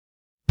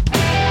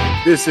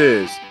This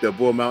is the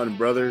Bull Mountain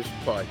Brothers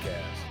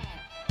podcast.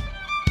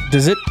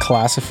 Does it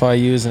classify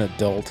you as an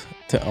adult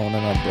to own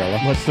an umbrella?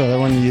 What's the other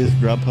one you use?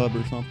 Grubhub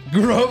or something?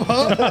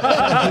 Grubhub?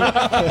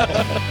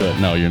 But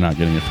no, you're not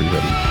getting a free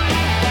hoodie.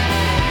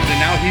 And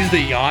now he's the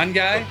yawn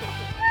guy?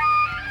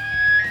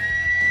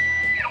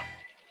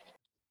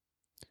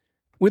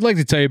 We'd like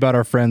to tell you about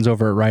our friends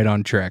over at Right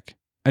On Trek,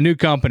 a new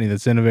company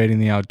that's innovating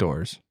the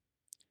outdoors.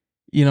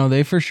 You know,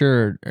 they for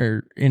sure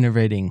are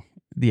innovating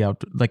the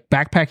like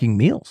backpacking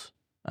meals.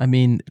 I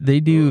mean, they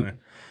do. Really?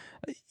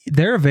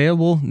 They're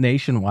available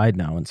nationwide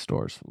now in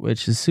stores,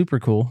 which is super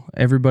cool.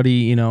 Everybody,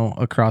 you know,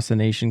 across the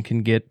nation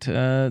can get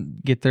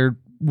their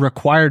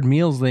required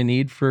meals they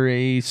need for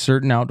a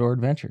certain outdoor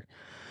adventure.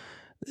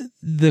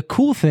 The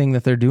cool thing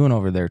that they're doing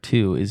over there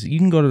too is you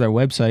can go to their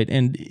website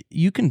and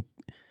you can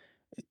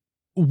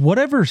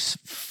whatever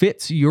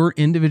fits your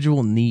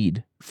individual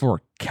need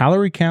for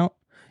calorie count.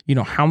 You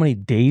know how many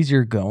days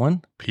you're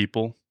going.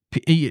 People.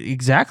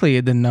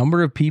 Exactly. The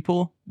number of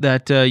people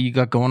that you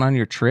got going on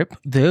your trip,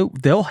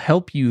 they'll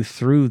help you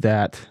through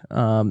that.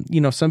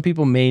 You know, some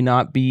people may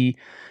not be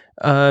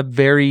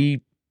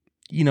very,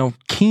 you know,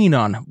 keen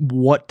on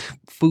what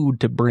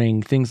food to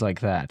bring, things like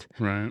that.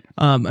 Right.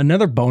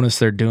 Another bonus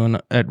they're doing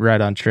at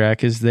Right On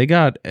Track is they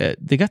got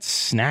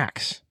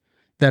snacks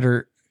that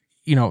are,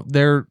 you know,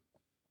 they're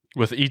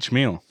With each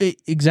meal.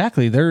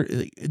 Exactly.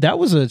 That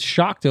was a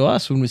shock to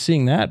us when we're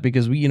seeing that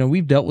because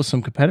we've dealt with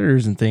some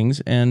competitors and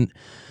things. And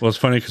Well, it's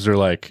funny because they're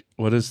like,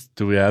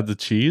 do we add the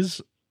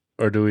cheese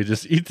or do we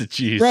just eat the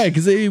cheese? right,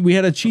 because we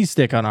had a cheese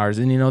stick on ours,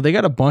 and they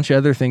got a bunch of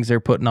other things they're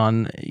putting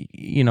on,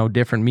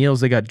 different meals.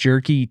 They got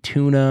jerky,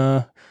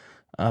 tuna,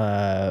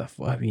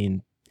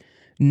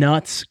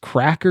 nuts,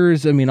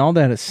 crackers. I mean, all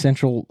that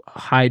essential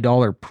high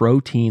dollar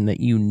protein that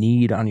you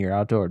need on your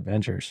outdoor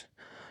adventures.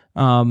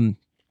 Another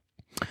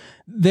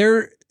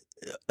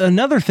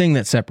thing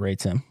that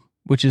separates them,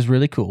 which is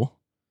really cool,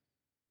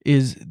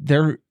 is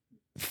their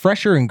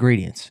fresher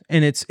ingredients,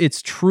 and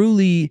it's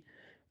truly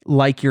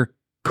like you're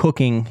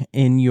cooking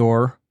in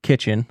your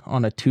kitchen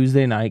on a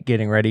Tuesday night,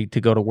 getting ready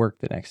to go to work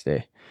the next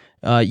day.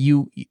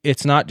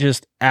 It's not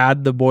just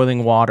add the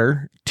boiling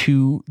water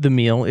to the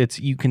meal. It's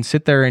you can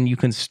sit there and you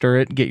can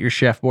stir it, get your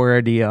Chef Boy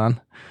ID on,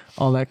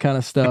 all that kind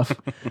of stuff,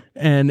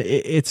 and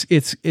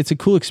it's a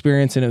cool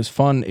experience, and it was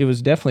fun. It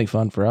was definitely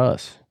fun for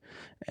us.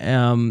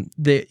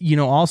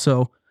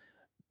 Also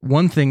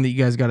one thing that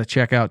you guys got to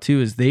check out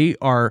too is they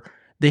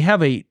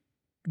have a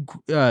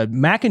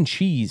mac and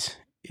cheese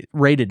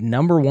rated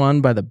number 1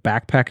 by the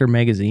Backpacker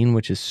magazine,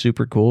 which is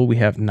super cool. We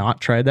have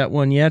not tried that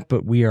one yet,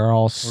 but we're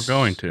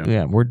going to.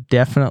 Yeah, we're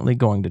definitely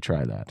going to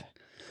try that.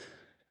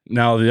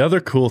 Now, the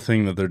other cool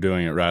thing that they're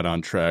doing at Right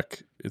On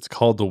Trek, it's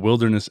called the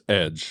Wilderness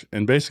Edge.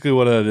 And basically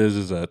what it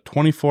is a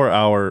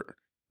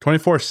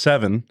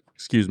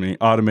 24/7,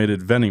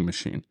 automated vending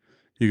machine.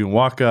 You can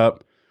walk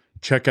up,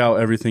 check out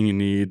everything you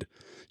need.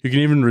 You can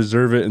even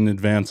reserve it in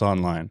advance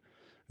online.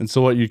 And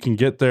so what you can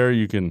get there,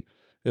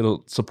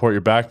 it'll support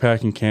your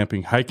backpacking,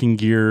 camping, hiking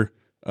gear,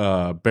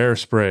 bear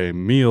spray,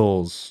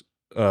 meals,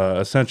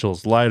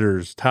 essentials,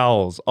 lighters,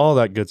 towels, all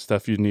that good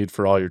stuff you need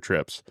for all your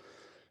trips.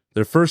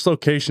 Their first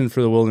location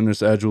for the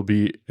Wilderness Edge will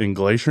be in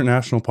Glacier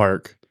National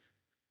Park,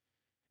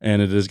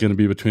 and it is going to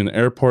be between the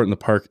airport and the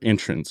park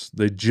entrance.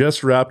 They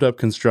just wrapped up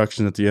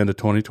construction at the end of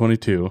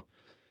 2022.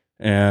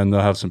 And they'll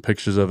have some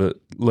pictures of it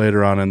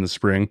later on in the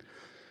spring.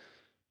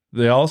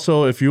 They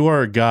also, if you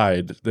are a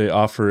guide, they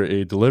offer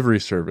a delivery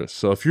service.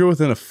 So if you're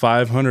within a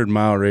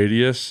 500-mile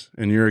radius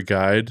and you're a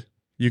guide,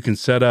 you can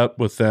set up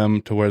with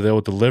them to where they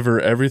will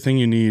deliver everything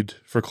you need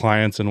for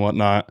clients and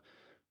whatnot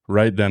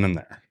right then and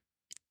there.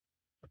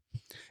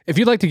 If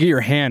you'd like to get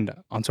your hand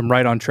on some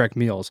Right On Trek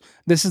meals,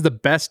 this is the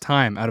best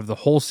time out of the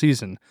whole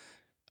season.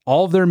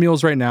 All of their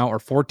meals right now are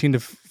 14 to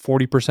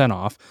 40%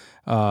 off,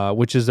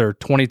 which is their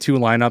 22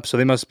 lineup. So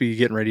they must be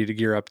getting ready to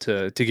gear up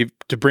to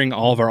bring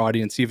all of our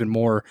audience even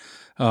more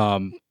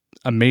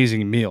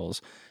amazing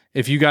meals.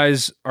 If you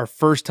guys are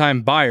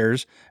first-time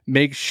buyers,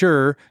 make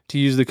sure to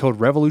use the code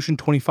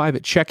REVOLUTION25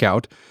 at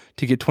checkout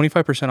to get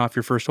 25% off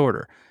your first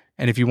order.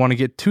 And if you want to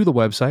get to the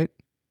website,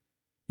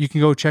 you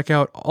can go check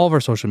out all of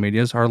our social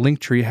medias. Our link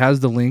tree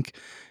has the link.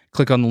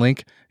 Click on the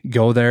link,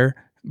 go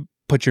there,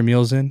 put your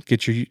meals in,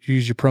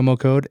 use your promo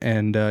code,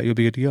 and you'll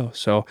be good to go.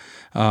 So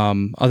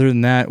other than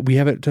that, we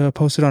have it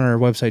posted on our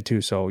website too.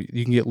 So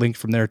you can get linked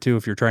from there too.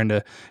 If you're trying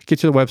to get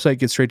to the website,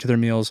 get straight to their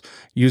meals,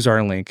 use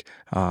our link.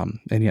 And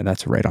yeah,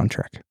 that's Right On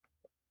Trek.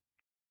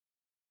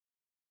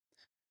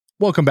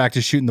 Welcome back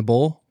to Shooting the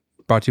Bull,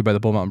 brought to you by the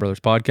Bull Mountain Brothers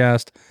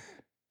podcast.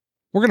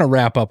 We're going to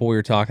wrap up what we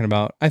were talking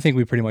about. I think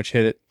we pretty much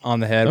hit it on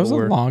the head. That was a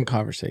long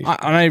conversation.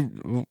 I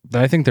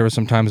think there was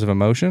some times of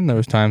emotion. There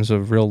was times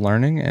of real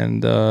learning.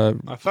 And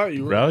I thought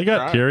you were. Rally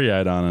got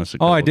teary-eyed on us.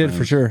 I did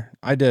for sure.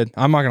 I did.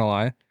 I'm not going to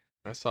lie.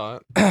 I saw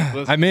it.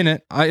 I mean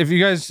it. I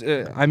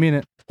mean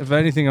it. If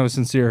anything, I was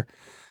sincere.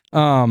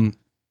 In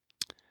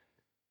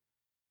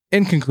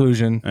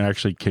conclusion, I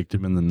actually kicked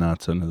him in the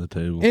nuts under the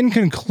table. In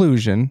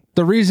conclusion,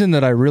 the reason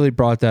that I really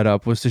brought that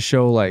up was to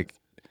show, like,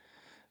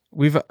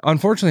 we've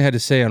unfortunately had to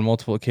say on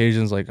multiple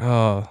occasions, like,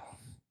 oh,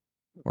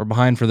 We're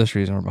behind for this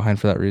reason. We're behind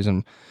for that reason.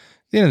 At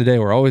the end of the day,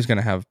 we're always going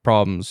to have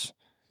problems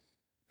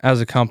as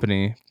a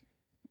company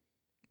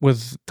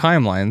with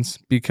timelines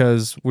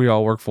because we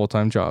all work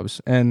full-time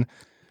jobs. And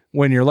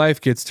when your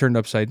life gets turned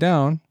upside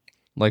down,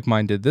 like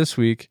mine did this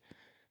week,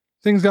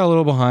 things got a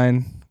little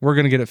behind. We're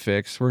going to get it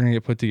fixed. We're going to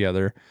get put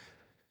together.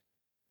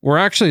 We're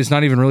actually, it's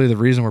not even really the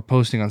reason we're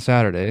posting on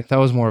Saturday. That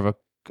was more of a,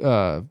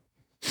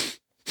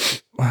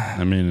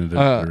 I mean, it is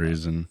the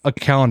reason. a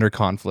calendar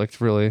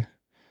conflict, really.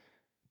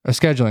 A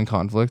scheduling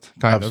conflict,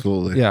 kind of.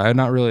 Absolutely. Yeah,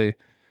 not really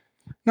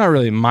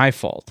my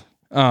fault.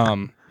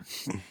 But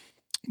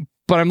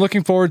I'm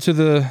looking forward to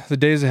the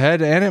days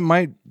ahead, and it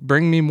might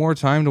bring me more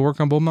time to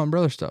work on Bull Mountain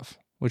Brothers stuff,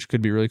 which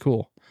could be really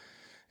cool.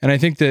 And I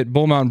think that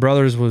Bull Mountain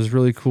Brothers was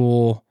really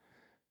cool,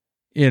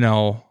 you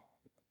know,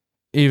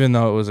 even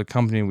though it was a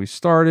company we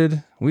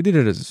started, we did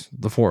it as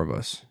the four of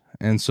us.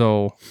 And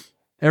so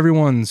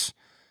everyone's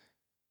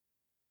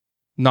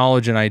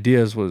knowledge and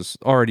ideas was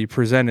already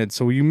presented.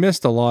 So you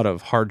missed a lot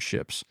of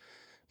hardships,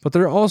 but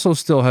there also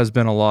still has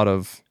been a lot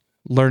of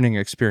learning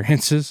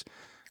experiences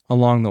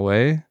along the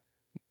way.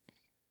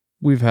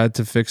 We've had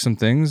to fix some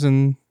things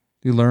and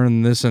you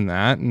learn this and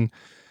that. And,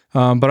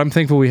 but I'm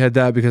thankful we had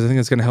that because I think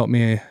it's going to help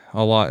me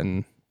a lot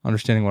in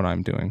understanding what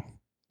I'm doing.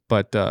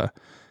 But,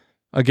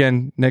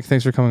 again, Nick,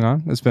 thanks for coming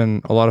on. It's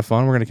been a lot of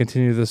fun. We're going to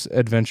continue this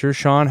adventure.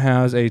 Sean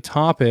has a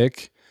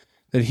topic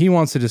that he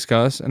wants to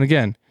discuss. And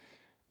again,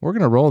 we're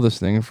going to roll this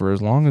thing for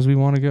as long as we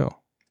want to go.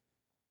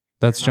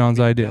 That's John's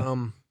idea.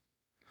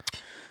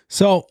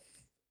 So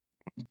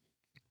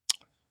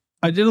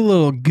I did a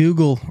little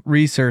Google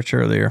research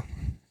earlier.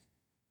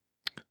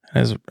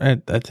 As I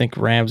think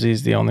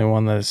Ramsey's the only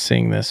one that is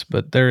seeing this,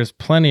 but there's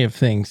plenty of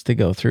things to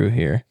go through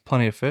here.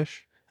 Plenty of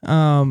fish.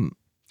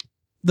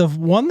 The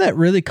one that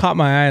really caught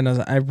my eye, and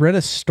I read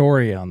a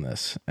story on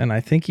this, and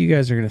I think you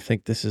guys are going to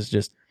think this is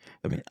just.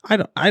 I mean, I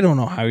don't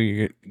know how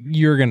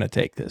you're going to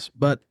take this,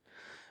 but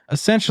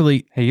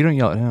essentially, hey, you don't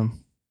yell at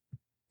him.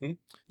 You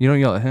don't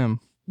yell at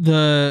him.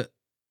 For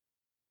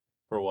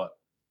what?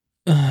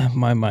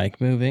 My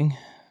mic moving.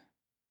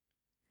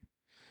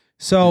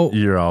 So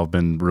You're all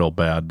been real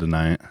bad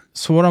tonight.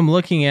 So what I'm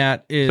looking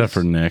at is, Except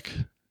for Nick.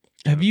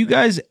 Have you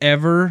guys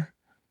ever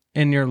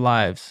in your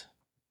lives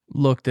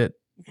looked at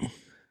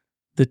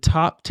the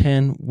top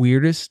 10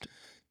 weirdest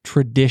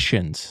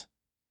traditions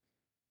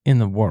in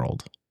the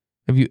world?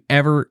 Have you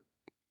ever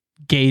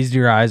gazed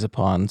your eyes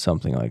upon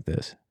something like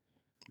this?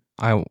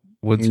 I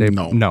would say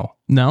no.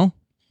 No?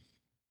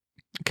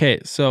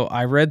 Okay, so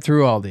I read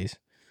through all these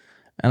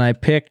and I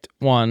picked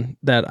one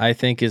that I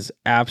think is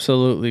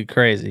absolutely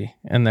crazy.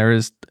 And there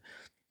is,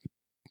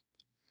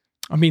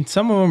 I mean,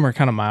 some of them are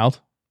kind of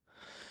mild.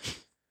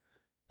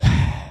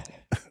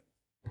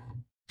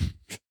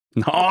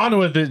 On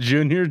with it,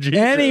 Junior. Jesus.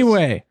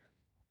 Anyway.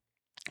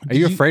 Are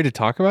you afraid to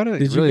talk about it?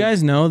 Did you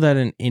guys know that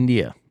in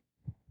India,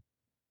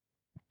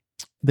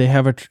 they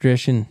have a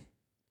tradition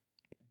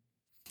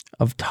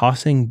of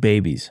tossing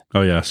babies?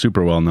 Oh, yeah.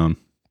 Super well known.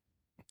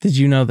 Did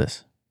you know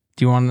this?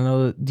 Do you want to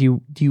know?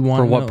 Do you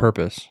want for to what know?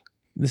 purpose?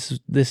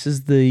 This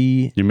is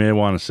the. You may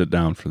want to sit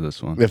down for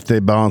this one. If they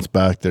bounce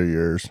back, they're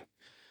yours.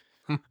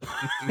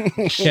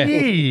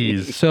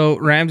 Jeez. So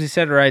Ramsey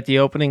said it right. The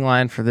opening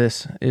line for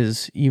this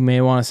is, "You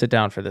may want to sit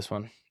down for this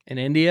one." In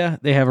India,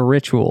 they have a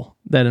ritual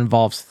that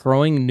involves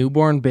throwing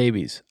newborn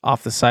babies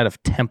off the side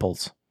of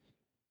temples.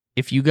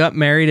 If you got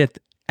married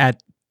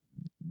at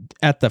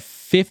the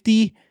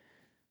 50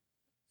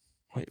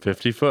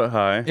 foot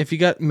high. If you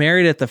got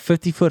married at the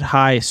 50-foot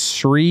high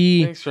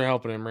Sri... Thanks for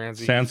helping him,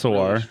 Ramsey.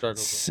 Sansawar.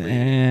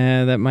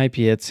 That might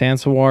be it.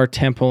 Sansawar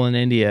Temple in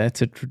India.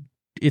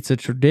 It's a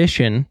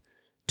tradition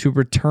to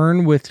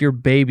return with your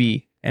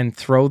baby and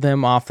throw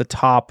them off the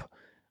top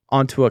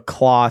onto a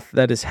cloth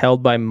that is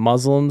held by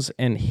Muslims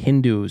and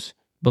Hindus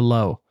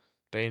below.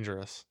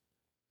 Dangerous.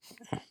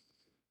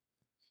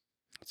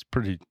 It's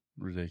pretty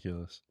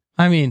ridiculous.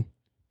 I mean,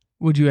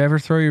 would you ever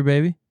throw your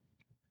baby?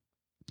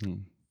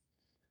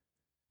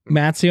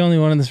 Matt's the only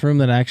one in this room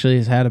that actually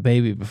has had a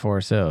baby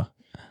before, so.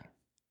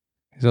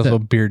 He's also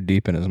beard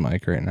deep in his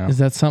mic right now. Is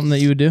that something that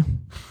you would do?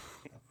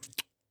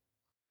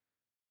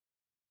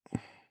 I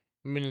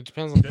mean, it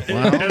depends on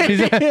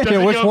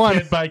which one?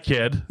 Kid by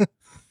kid.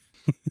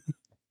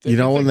 You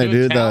know when they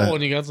do that,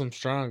 when you got some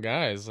strong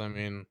guys, I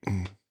mean,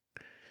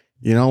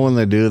 you know when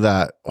they do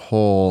that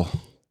whole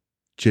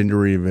gender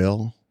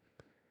reveal,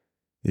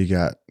 you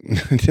got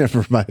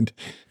never mind.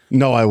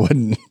 No, I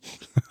wouldn't.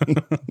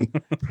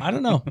 I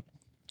don't know.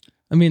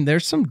 I mean,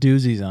 there's some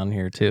doozies on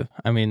here too.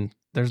 I mean,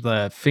 there's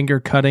the finger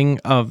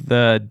cutting of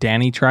the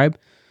Dani tribe.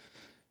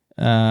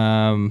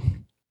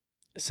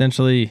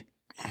 Essentially,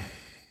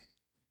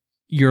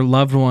 your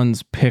loved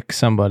ones pick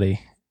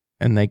somebody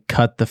and they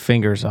cut the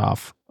fingers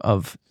off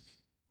of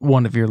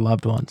one of your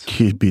loved ones.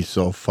 You'd be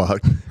so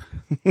fucked.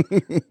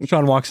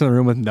 Sean walks in the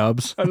room with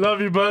nubs. I love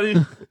you, buddy.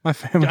 My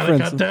family Gotta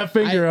friends. cut that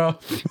finger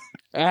off.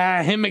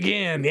 him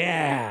again.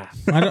 Yeah.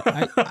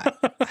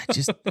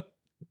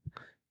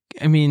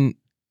 I mean,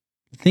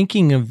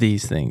 thinking of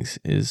these things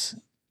is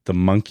The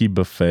monkey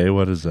buffet.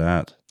 What is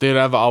that? Dude,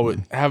 I've always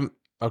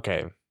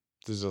Okay,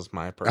 this is just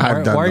my I've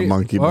personal. done Why are the you-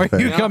 monkey Why are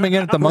buffet. you coming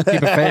in at the monkey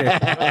buffet?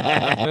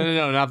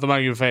 No, not the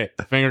monkey buffet.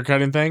 The finger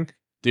cutting thing.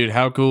 Dude,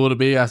 how cool would it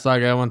be? I saw a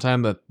guy one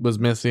time that was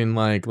missing,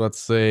 like, let's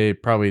say,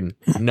 probably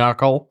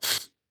knuckle.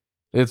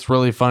 It's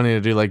really funny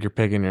to do, like, you're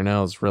picking your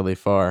nose really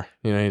far.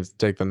 You know, you just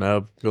take the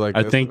nub, go like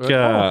I this, think like,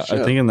 oh,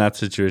 shit. in that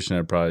situation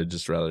I'd probably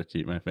just rather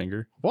keep my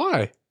finger.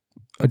 Why?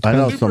 I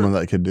know someone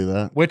that could do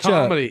that. Which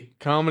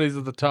Comedy's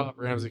at the top,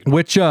 Ramsey.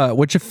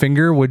 which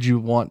finger would you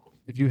want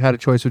if you had a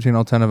choice between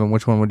all 10 of them?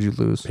 Which one would you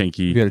lose? If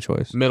Pinky. you had a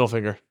choice. Middle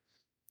finger.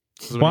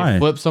 'Cause when Why? you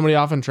flip somebody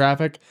off in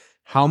traffic,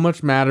 how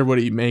much matter would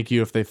it make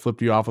you if they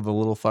flipped you off with a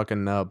little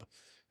fucking nub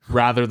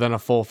rather than a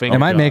full finger? It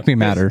might make me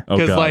madder. Oh,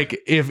 Because God.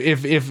 like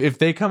if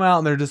they come out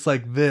and they're just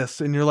like this,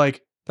 and you're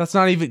like, you're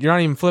not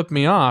even flipping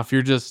me off,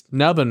 you're just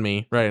nubbing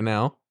me right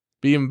now.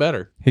 Be even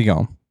better. Here you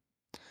go.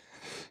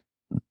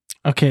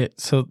 Okay,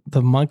 so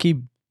the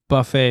Monkey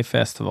Buffet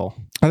Festival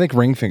I think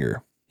ring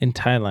finger. in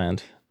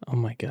Thailand. Oh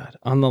my God!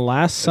 On the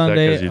last Is that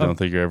Sunday, because you don't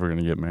think you're ever going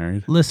to get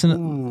married?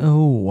 listen.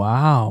 Oh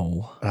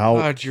wow! How?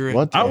 God, you're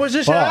What? I the was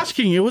just fuck?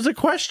 asking. It was a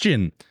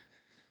question.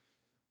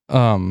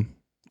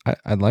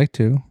 I'd like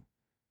to.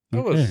 that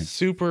Okay. was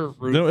super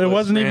rude. No, it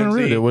wasn't even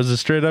rude. It was a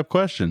straight up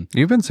question.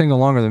 You've been single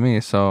longer than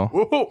me, so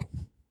Whoa.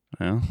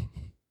 Yeah.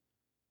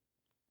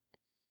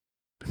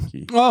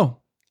 Pinky. Oh,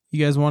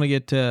 you guys want to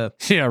get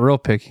yeah, real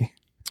picky.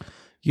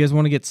 you guys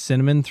want to get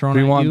cinnamon thrown Do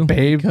you at want you?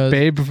 babe? Because-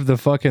 Babe for the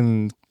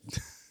fucking.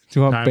 Do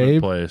you want Time and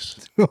babe? place.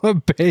 Do you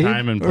want babe?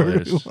 Time and Or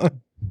do you place. want-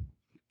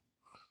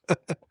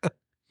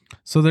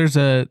 So there's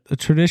a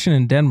tradition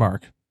in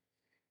Denmark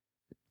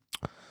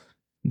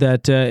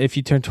that if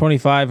you turn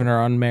 25 and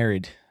are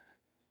unmarried,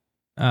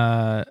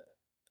 not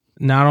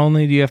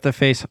only do you have to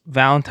face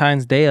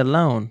Valentine's Day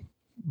alone,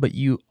 but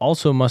you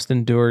also must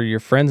endure your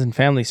friends and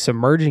family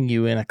submerging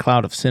you in a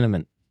cloud of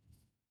cinnamon.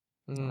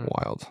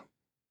 Wild.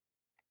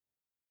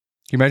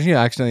 Can you imagine you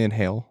accidentally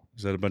inhale?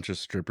 Is that a bunch of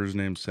strippers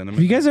named Cinnamon?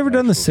 Have you guys ever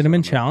done the Actual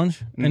cinnamon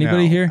challenge?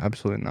 Anybody No, here?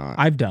 Absolutely not.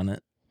 I've done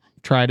it.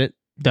 Tried it.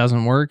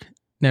 Doesn't work.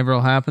 Never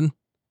will happen.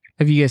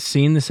 Have you guys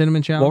seen the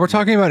cinnamon challenge? While we're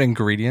talking about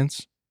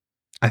ingredients,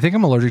 I think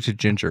I'm allergic to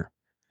ginger.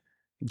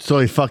 So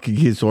he fucking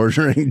keeps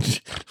ordering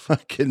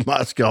fucking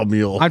Moscow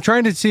Mule. I'm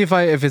trying to see if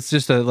it's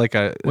just a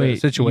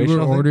situation. you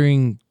were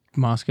ordering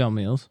Moscow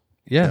meals?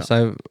 Yes,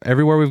 I've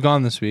everywhere we've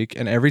gone this week,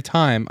 and every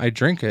time I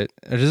drink it,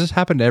 does this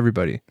happen to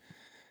everybody?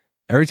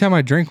 Every time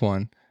I drink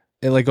one,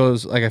 it like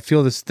goes like I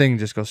feel this thing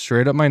just go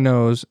straight up my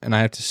nose, and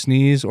I have to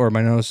sneeze or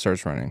my nose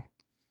starts running.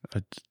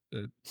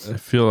 I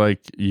feel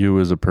like you,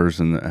 as a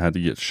person that had to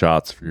get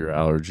shots for your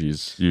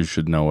allergies, you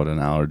should know what an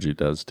allergy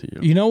does to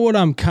you. You know what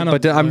I'm kind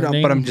of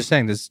I'm just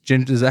saying does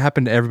that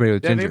happen to everybody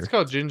with Yeah, I think ginger? it's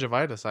called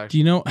gingivitis, Do actually.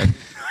 you know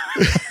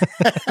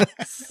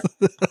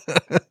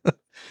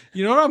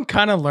You know what I'm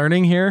kind of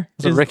learning here?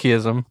 It's a Is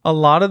Rickyism. a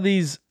lot of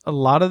these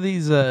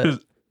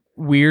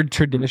weird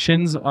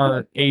traditions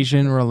are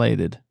Asian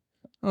related.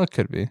 Oh, it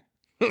could be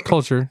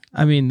culture.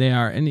 I mean, they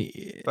are. And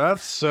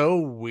That's so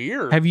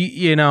weird. have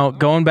you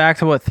going back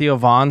to what Theo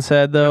Vaughn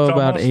said though It's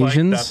about almost like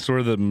Asians? that's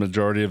where the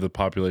majority of the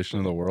population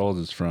of the world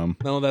is from.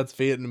 No, that's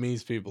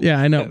Vietnamese people. Yeah,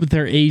 I know, but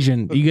they're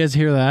Asian. You guys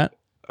hear that?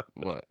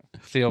 What?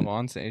 Theo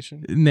Vaughn's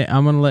Asian?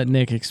 I'm gonna let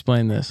Nick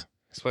explain this.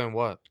 Explain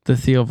what? The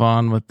Theo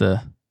Vaughn with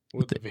the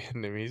With the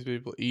Vietnamese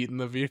people eating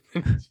the Vietnamese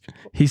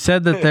people. he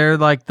said that they're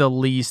like the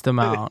least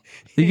amount.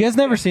 You guys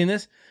never seen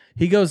this?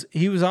 He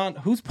was on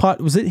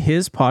was it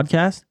his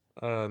podcast?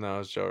 No,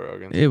 it's Joe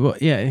Rogan.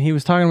 Yeah, and he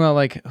was talking about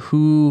like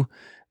who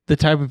the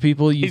type of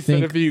people you He said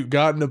think. if he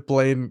got in a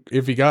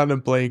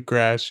plane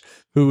crash,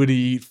 who would he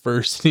eat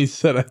first? And he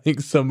said, I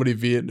think somebody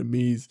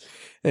Vietnamese.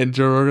 And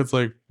Joe Rogan's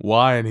like,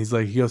 why? And he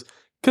goes,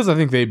 because I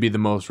think they'd be the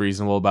most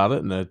reasonable about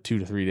it in a 2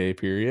 to 3 day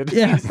period.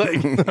 Yeah. He's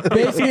like,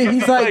 Basically,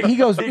 he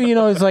goes,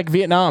 it's like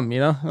Vietnam,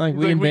 like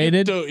we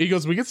invaded. he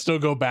goes, we could still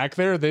go back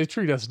there. They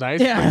treat us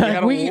nice. Yeah, Like, we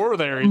had a we- war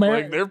there. He's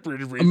like, they're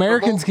pretty reasonable.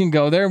 Americans can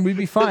go there and we'd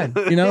be fine,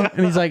 And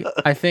he's like,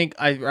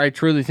 I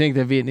truly think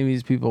that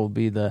Vietnamese people would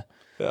be the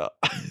Yeah.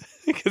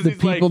 the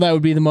people that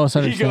would be the most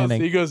understanding.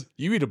 He goes,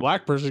 you eat a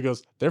black person. He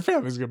goes, their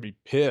family's going to be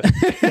pissed.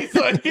 He's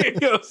like,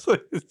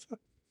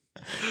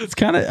 It's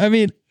kind of, I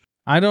mean,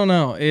 I don't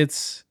know.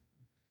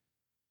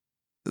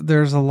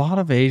 There's a lot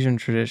of Asian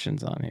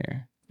traditions on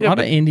here. A Yeah, lot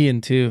but- of Indian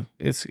too.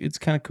 It's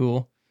kind of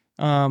cool.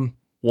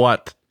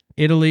 What?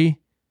 Italy.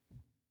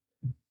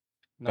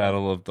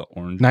 Battle of the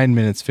Orange. 9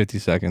 minutes 50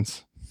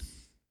 seconds.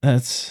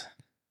 That's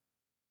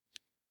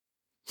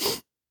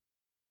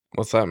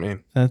what's that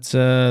mean?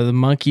 the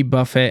monkey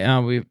buffet.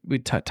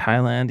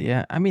 Thailand.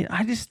 Yeah. I mean,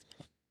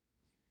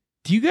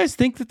 do you guys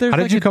think that there's How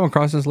did like you come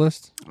across this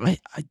list?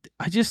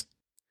 I just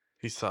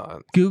He saw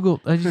it.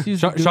 Googled. I just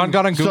used Sean Google.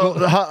 got on Google.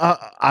 So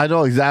I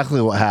know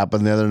exactly what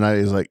happened the other night.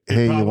 He's like,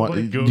 "Hey,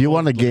 probably do you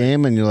want a Googled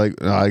game?" And you're like,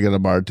 "No, I got a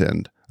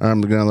bartend. Or I'm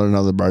gonna learn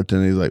another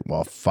bartend." He's like,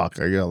 "Well, fuck,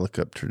 I gotta look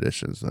up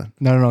traditions then."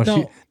 No. No.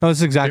 This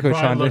is exactly They what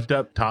Sean probably did. looked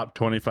up top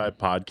 25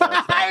 podcasts.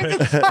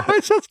 I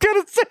was just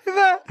gonna say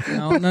that.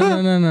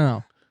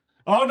 No.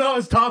 Oh no,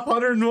 it's top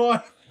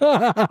 101. No,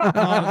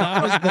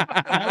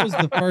 that was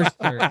the first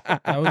search.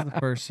 That was the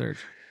first search.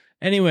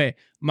 Anyway,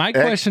 my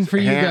question for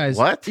you guys.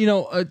 What? You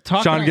know,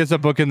 Sean gets a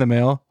book in the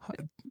mail.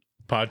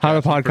 How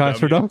to podcast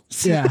for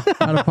dummies. Yeah,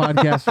 how to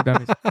podcast for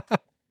dummies.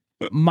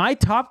 My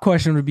top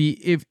question would be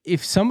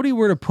if somebody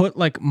were to put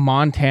like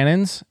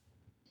Montanans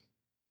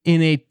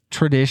in a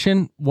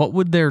tradition, what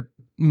would their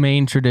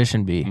main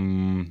tradition be?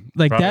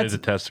 Like Probably that's the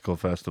testicle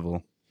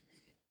festival.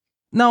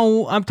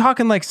 no, I'm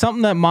talking like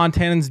something that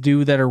Montanans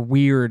do that are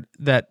weird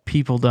that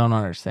people don't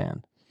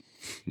understand.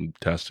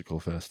 Testicle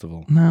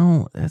festival.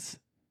 No, that's.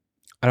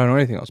 I don't know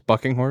anything else.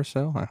 Bucking horse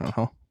sale? I don't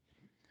know.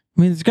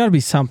 I mean, there's got to be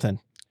something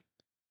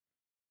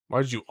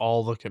Why did you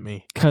all look at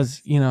me?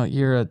 because you know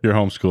you're a You're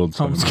homeschooled.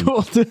 so-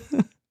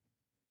 homeschooled.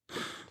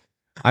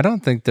 I don't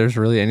think there's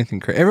really anything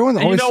crazy. Everyone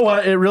And always. you know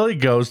what? It really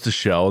goes to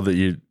show that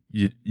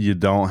you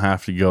don't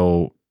have to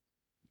go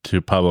to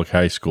public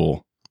high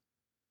school,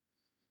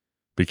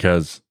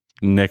 because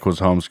Nick was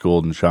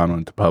homeschooled and Sean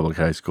went to public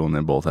high school and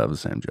they both have the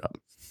same job.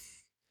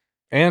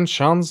 And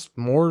Sean's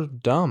more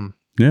dumb,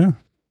 Yeah.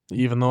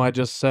 even though I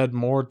just said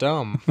more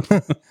dumb.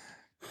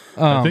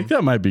 I think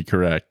that might be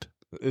correct.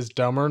 Is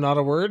dumber not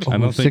a word? I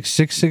don't think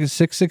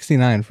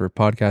 669 for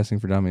podcasting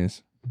for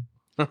dummies.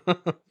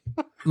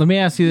 Let me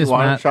ask you this,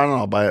 Why don't Matt. Sean and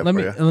I'll buy it Let for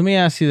me you. let me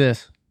ask you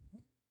this.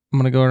 I'm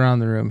gonna go around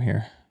the room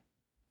here.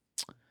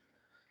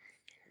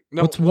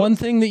 No, What's one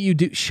thing that you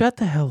do? Shut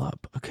the hell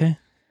up, okay?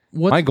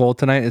 What's My goal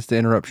tonight is to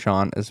interrupt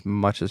Sean as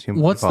much as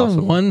humanly what's possible.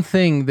 the one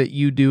thing that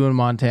you do in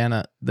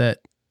Montana that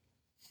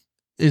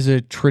is a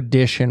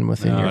tradition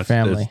within No, your it's-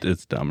 family?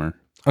 It's dumber.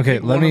 Okay,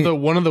 let me.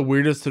 One of the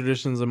weirdest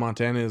traditions in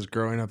Montana is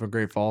growing up in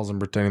Great Falls and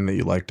pretending that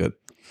you liked it.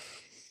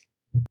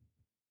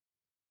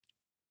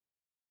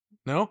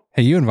 No?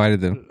 Hey, you invited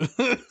them.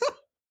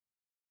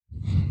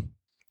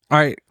 All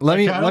right, let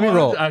me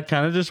roll. I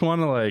kind of just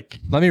want to like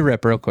Let me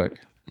rip real quick.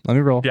 Let me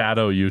roll.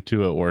 shadow you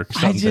two at work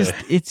I someday.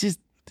 it's just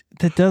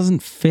that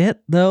doesn't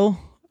fit though.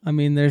 I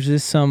mean, there's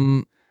just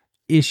some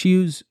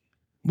issues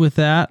with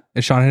that.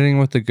 Is Sean hitting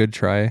with the good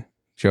try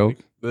joke?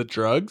 The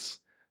drugs?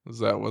 Is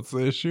that what's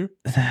the issue?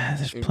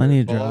 There's In plenty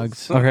of Great Falls?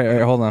 drugs. Okay, all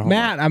right, hold on.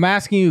 Matt, I'm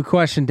asking you a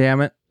question,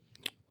 damn it.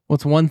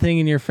 What's one thing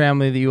in your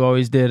family that you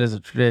always did as a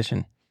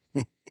tradition?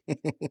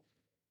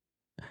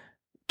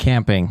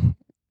 Camping.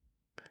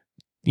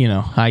 You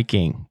know,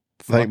 hiking.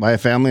 Like my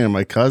family and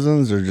my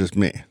cousins, or just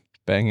me?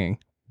 Banging.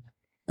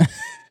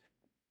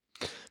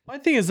 My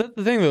thing is that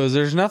the thing though is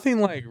there's nothing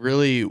like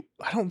really.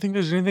 I don't think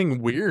there's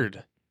anything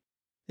weird.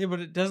 Yeah, but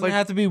it doesn't Like-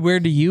 have to be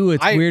weird to you.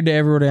 It's I- weird to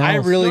everyone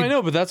else. No, I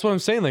know, but that's what I'm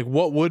saying. Like,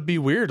 what would be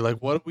weird? Like,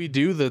 what do we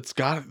do that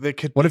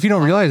could? What if you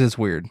don't realize it's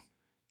weird?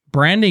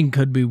 Branding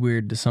could be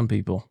weird to some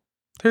people.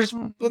 There's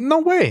no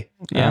way.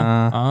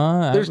 Yeah.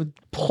 I There's would-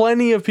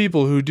 plenty of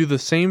people who do the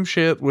same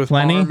shit with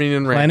Plenty? farming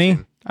and plenty.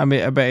 ranching. I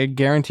mean, I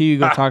guarantee you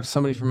go talk to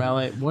somebody from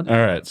LA. What? All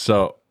right,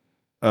 so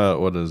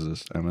what is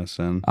this?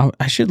 MSN.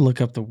 I should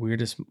look up the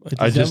weirdest.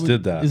 I just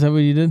did that. Is that what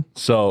you did?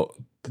 So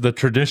the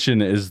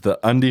tradition is the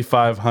Undie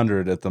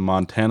 500 at the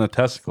Montana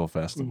Testicle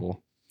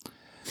Festival.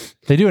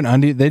 They do an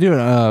undie. They do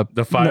an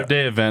The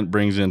 5-day event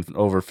brings in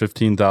over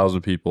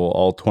 15,000 people,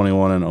 all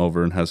 21 and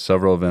over, and has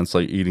several events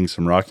like eating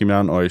some Rocky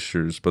Mountain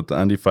oysters, but the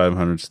Undie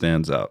 500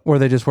 stands out. where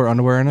they just wear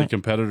underwear in The it.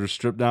 competitors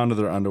strip down to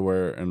their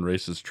underwear and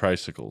races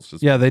tricycles.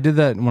 Yeah, they did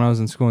that when I was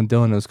in school in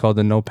Dillon. It was called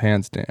the No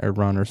Pants or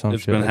Run or something.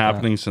 It's been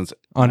happening since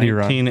Undie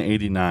run.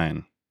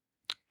 1989.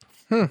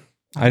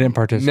 I didn't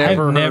participate.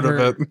 Never heard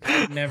of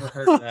it. Never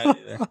heard of that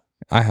either.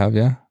 I have,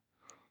 yeah.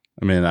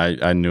 I mean,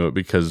 I knew it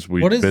because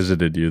we What is-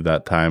 visited you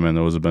that time, and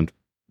there was a bunch of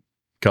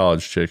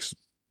college chicks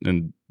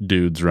and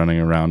dudes running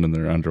around in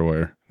their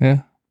underwear.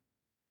 Yeah.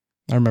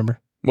 I remember.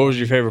 What was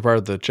your favorite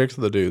part? The chicks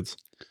or the dudes?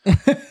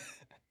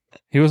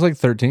 He was like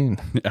 13.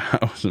 Yeah,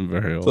 I wasn't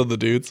very old. So the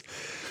dudes.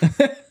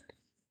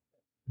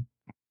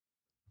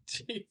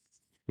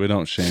 We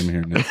don't shame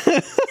here, Nick.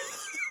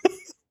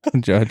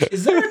 Judge.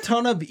 Is there a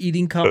ton of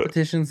eating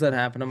competitions that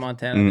happen in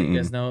Montana that you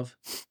guys know of?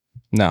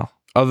 No.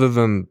 Other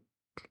than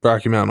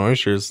Rocky Mountain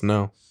oysters,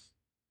 no.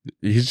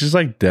 He's just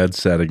like dead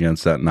set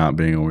against that not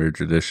being a weird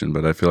tradition,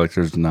 but I feel like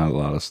there's not a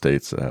lot of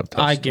states that have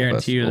I testicle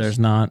guarantee you festivals. there's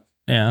not.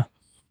 Yeah.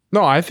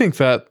 No, I think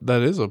that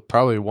is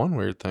probably one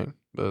weird thing,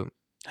 but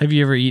Have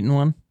you ever eaten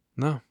one?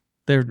 no.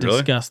 They're Really?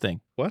 disgusting.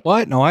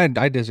 What? No, I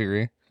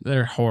disagree.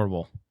 They're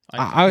horrible.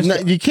 I was. No,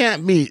 you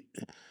can't be.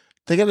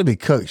 They got to be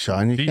cooked,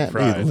 Sean. You Deep can't be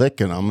fried.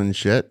 licking them and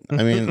shit.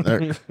 I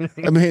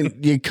mean,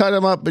 you cut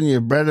them up and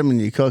you bread them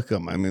and you cook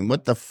them. I mean,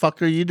 what the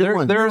fuck are you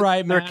doing? they're- You're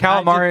right, they're man.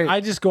 calamari-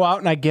 I just go out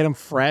and I get them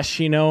fresh,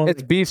 you know.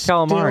 It's beef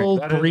calamari. Still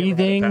That is a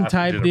breathing lot of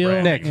type passenger deal.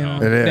 brand, Nick, you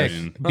know. It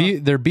is.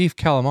 Nick, they're beef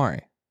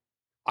calamari.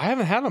 I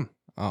haven't had them.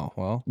 Oh,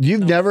 well.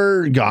 You've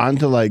never gone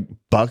to like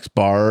Buck's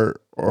Bar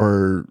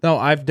or No,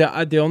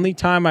 the only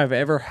time I've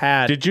ever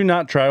had Did you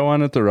not try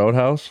one at the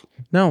Roadhouse?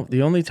 No,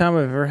 the only time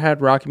I've ever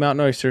had Rocky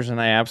Mountain oysters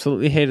and I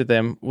absolutely hated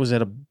them was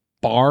at a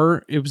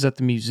bar. It was at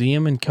the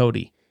museum in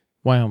Cody,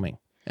 Wyoming.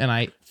 And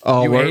I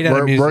oh, You ate at a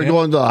we're museum?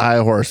 going to the High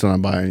Horse and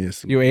I'm buying you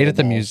some. You ate at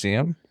the balls.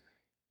 museum?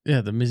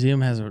 the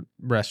museum has a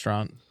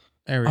restaurant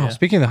area. Oh,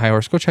 speaking of the High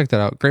Horse, go check that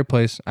out. Great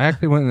place. I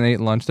actually went and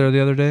ate lunch there the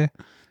other day.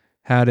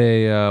 Had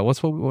a what's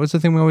the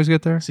thing we always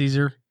get there?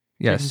 Caesar.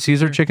 Yeah,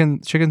 Caesar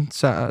chicken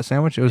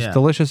sandwich. It was Yeah.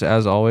 delicious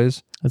as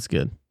always. That's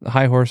good. The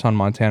High Horse on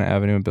Montana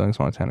Avenue in Billings,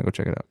 Montana. Go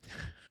check it out.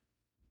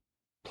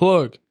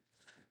 Plug.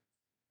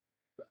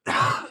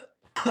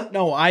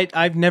 No,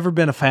 I've never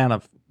been a fan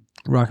of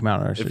Rocky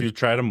Mountain oysters. If you've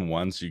tried them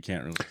once, you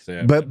can't really say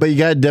it. But you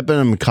gotta dip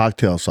them in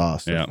cocktail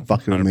sauce. They're Yeah,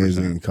 fucking 100%.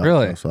 amazing in cocktail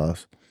Really?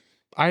 sauce.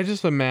 I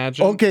just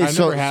imagine. Okay, I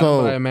so- never had so-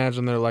 them, but I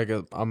imagine they're like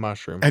a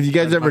mushroom. Have you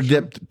guys Like ever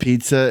mushroom? dipped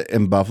pizza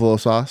in buffalo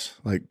sauce,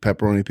 like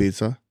pepperoni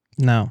pizza?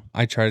 No.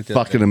 I tried it. the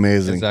other Fucking day.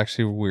 amazing. It's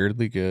actually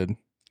weirdly good.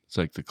 It's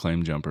like the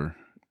claim jumper.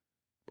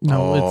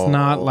 No, it's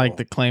not Oh. like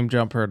the claim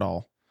jumper at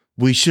all.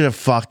 We should have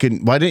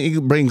fucking. Why didn't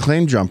you bring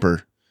claim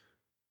jumper?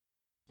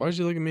 Why'd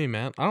you look at me,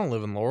 man? I don't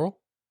live in Laurel.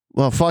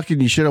 Well,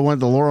 fucking, you should have went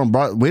to Laurel and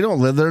brought. We don't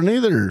live there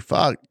neither.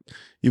 Fuck.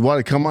 You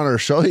want to come on our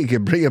show? You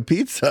can bring a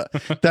pizza.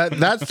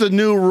 That's the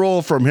new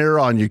rule from here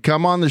on. You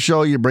come on the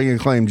show, you bring a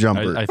claim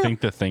jumper. I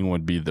think the thing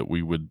would be that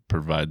we would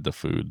provide the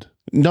food.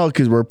 No,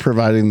 because we're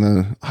providing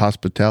the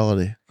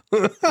hospitality.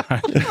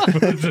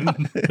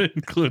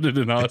 Included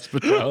in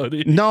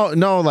hospitality.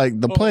 No, like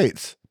the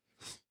plates.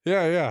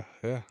 Yeah.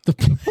 The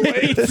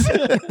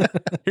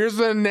plates. Here's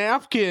a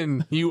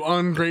napkin, you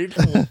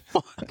ungrateful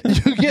fuck.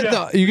 You get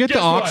the Guess what?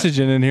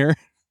 oxygen in here.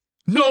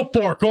 No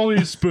fork, only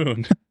a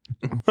spoon.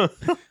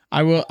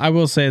 I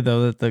will say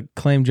though that the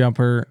claim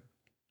jumper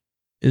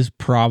is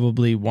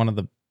probably one of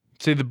the.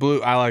 See the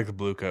blue. I like the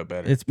blue coat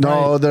better. It's No,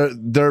 probably,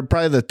 they're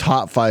probably the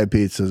top 5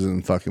 pizzas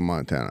in fucking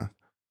Montana.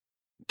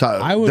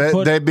 I would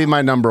put- they'd be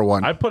my number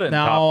one. I put it in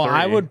no. top 3.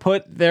 I would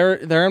put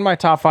they're in my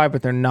top 5,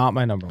 but they're not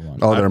my number one.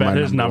 Oh, I they're bet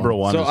my his number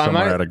one So is I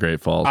somewhere might- out of Great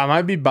Falls. I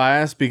might be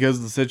biased because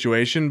of the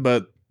situation,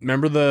 but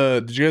remember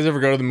did you guys ever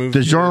go to the movie?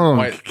 Does theater? your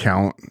White,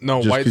 count? no,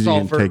 just White 'cause you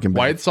can Sulphur. take 'em back?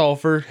 White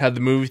Sulphur had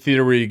the movie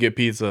theater where you get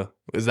pizza.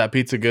 Is that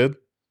pizza good?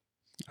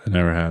 I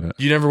never had it.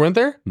 You never went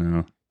there?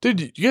 No.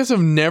 Dude, you guys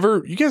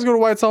go to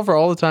White Sulphur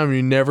all the time and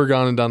you never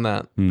gone and done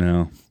that.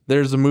 No.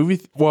 There's a movie,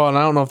 well, and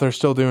I don't know if they're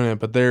still doing it,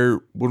 but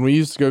when we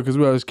used to go, because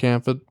we always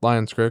camp at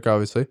Lions Creek,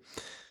 obviously,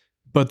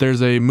 but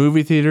there's a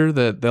movie theater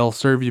that they'll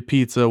serve you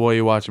pizza while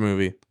you watch a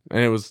movie.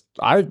 And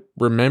I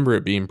remember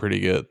it being pretty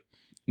good.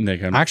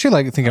 Nick, I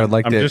actually think I would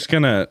like I'm it. just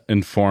going to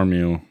inform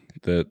you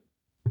that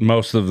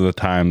most of the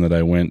time that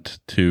I went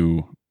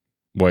to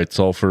White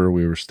Sulphur,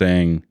 we were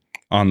staying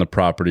on the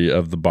property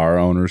of the bar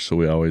owners, so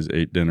we always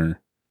ate dinner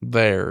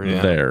There.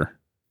 there.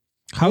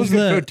 How's How's the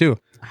the food too?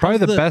 Probably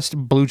the the- best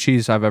blue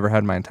cheese I've ever had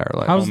in my entire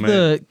life. how's homemade.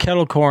 the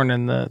kettle corn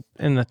in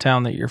the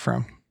town that you're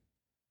from?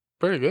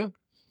 Pretty good.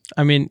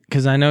 I mean,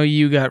 because I know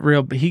he got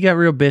real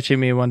bitchy at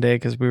me one day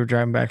because we were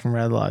driving back from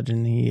Red Lodge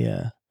and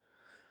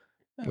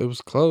It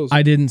was closed.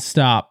 I didn't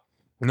stop.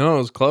 No, it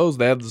was closed.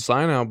 They had the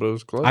sign out, but it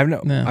was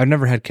closed. No. I've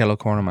never had kettle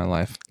corn in my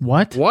life.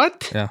 What?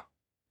 What?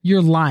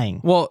 You're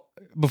lying. Well,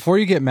 before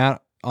you get mad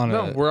on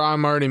No,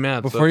 I'm already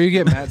mad. before you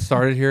get Matt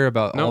started here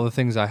about all Nope. the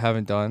things I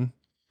haven't done.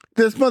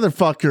 This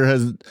motherfucker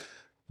has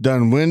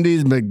done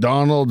Wendy's,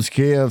 McDonald's,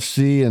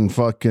 KFC, and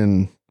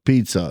fucking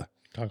pizza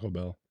Taco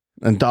Bell.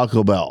 and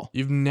Taco Bell.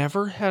 You've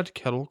never had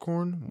kettle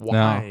corn?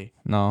 Why?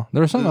 No,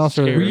 there was something This else.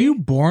 is scary. Were you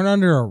born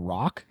under a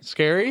rock?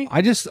 Scary?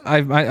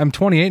 I'm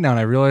 28 now, and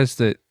I realized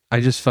that I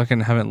just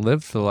fucking haven't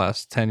lived for the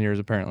last 10 years.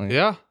 Apparently,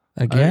 Yeah.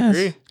 I guess.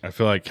 agree. I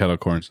feel like kettle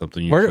corn is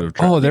something you Where- should have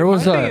tried. oh, there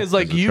was My thing a. is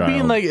like as a you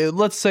being child. like,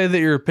 let's say that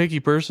you're a picky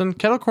person.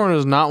 Kettle corn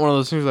is not one of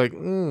those things like,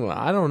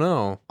 I don't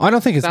know. I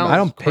don't think it's. I Sounds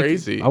don't picky.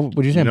 crazy.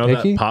 Would you say You I'm know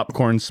picky? that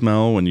popcorn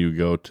smell when you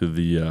go to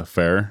the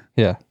fair?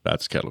 Yeah.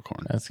 That's kettle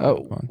corn. That's Oh,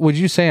 good one. would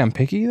you say I'm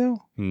picky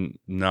though?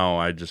 No,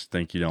 I just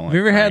think you don't like Have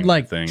you ever had trying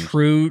like things.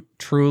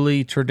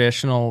 truly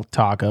traditional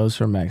tacos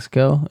from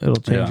Mexico? It'll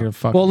change Yeah. your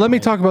fucking. Well, let me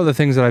life. talk about the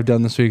things that I've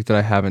done this week that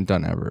I haven't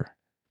done ever.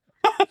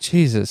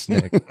 Jesus,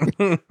 Nick,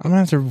 I'm gonna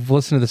have to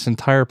listen to this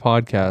entire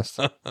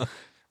podcast.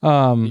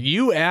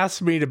 You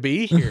asked me to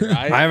be here.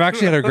 I've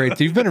actually had a great.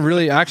 You've been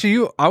really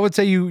actually. I would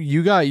say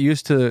you got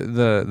used to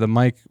the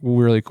mic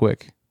really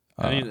quick.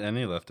 And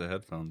he left the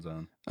headphones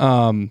on.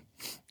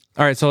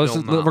 All right, so we're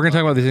Still gonna not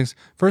talk about these things.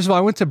 First of all,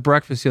 I went to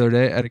breakfast the other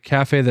day at a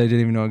cafe that I didn't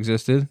even know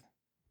existed.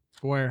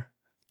 Where?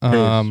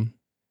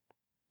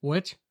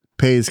 Which?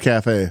 Pays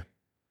Cafe.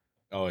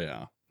 Oh,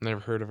 yeah. Never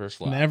heard of her.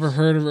 Never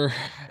heard of her.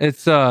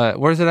 It's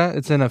where's it at?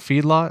 It's in a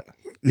feedlot,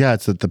 Yeah,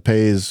 it's at the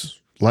Pays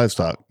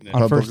Livestock Yeah.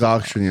 Public First-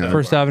 Auction Unit.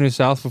 First Avenue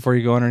South before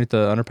you go underneath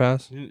the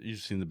underpass. You've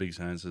seen the big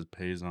sign that says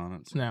pays on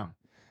it. No.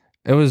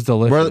 It was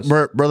delicious.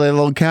 Where they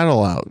load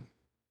cattle out.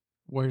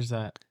 Where's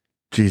that?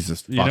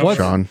 Jesus, You fuck, know what?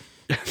 Sean.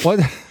 What?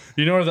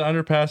 You know where the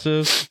underpass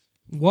is?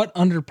 What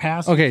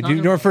underpass? Okay, do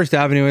you know where First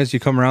Avenue is? You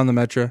come around the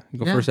Metro, you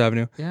go Yeah. First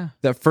Avenue. Yeah.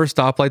 That first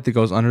stoplight that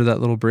goes under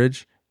that little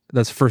bridge,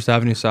 that's First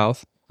Avenue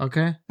South.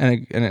 Okay.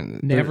 And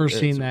Never it's-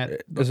 seen that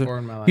it's- before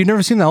in my life. You've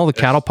never seen that all the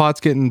cattle pots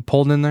getting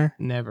pulled in there?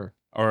 Never.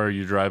 Or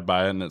you drive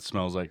by it and it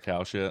smells like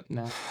cow shit?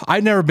 No.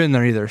 I'd never been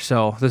there either,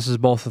 so this is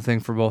both a thing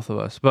for both of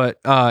us. But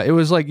it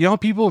was like, you know,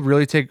 people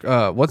really take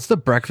what's the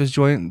breakfast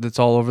joint that's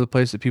all over the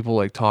place that people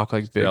like talk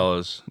like big?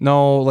 Bella's.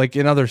 No, like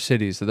in other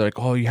cities, they're like,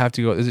 oh, you have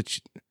to go. Is it?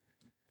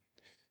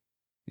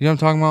 You know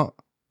what I'm talking about?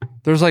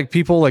 There's like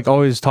people like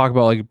always talk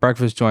about like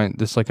breakfast joint.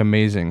 This like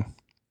amazing.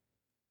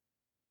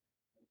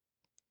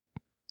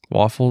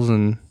 waffles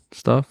and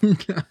stuff.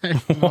 I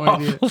have no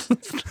idea.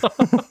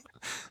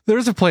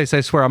 There's a place,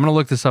 I swear. I'm going to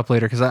look this up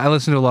later because I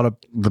listen to a lot of.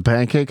 The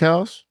Pancake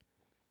House?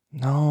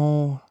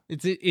 No.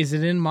 Is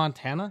it in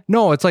Montana?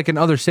 No, it's like in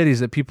other cities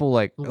that people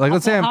like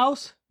let's say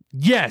House.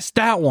 yes,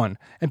 that one.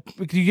 And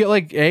you get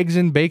like eggs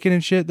and bacon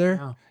and shit there.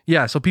 Oh.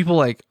 Yeah, so people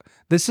like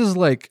this is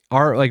like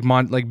our like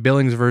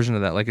Billings version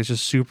of that. Like it's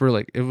just super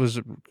like it was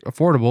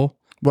affordable.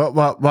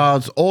 Well,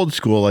 it's old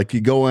school. Like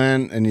you go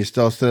in and you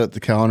still sit at the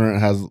counter and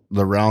it has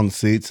the round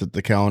seats at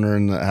the counter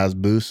and it has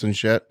booths and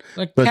shit.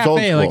 Like But it's old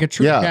cafe, like school. a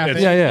true Yeah. cafe.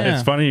 It's,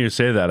 It's funny you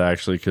say that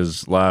actually,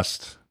 because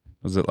last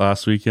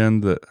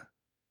weekend that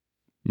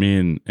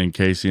me and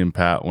Casey and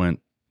Pat went.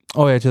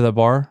 Oh yeah, to the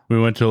bar. We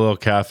went to a little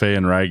cafe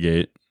in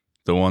Rygate,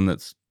 the one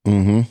that's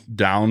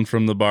down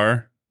from the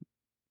bar.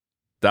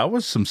 That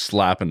was some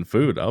slapping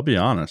food, I'll be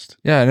honest.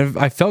 Yeah, and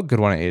I felt good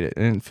when I ate it.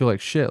 I didn't feel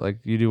like shit like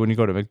you do when you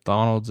go to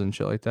McDonald's and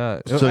shit like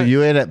that. So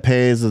you ate at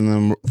Pay's and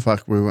then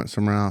we went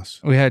somewhere else.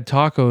 We had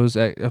tacos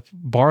at a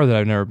bar that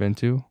I've never been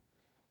to.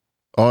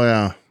 Oh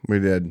yeah, we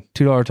did.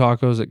 $2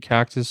 tacos at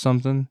Cactus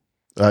something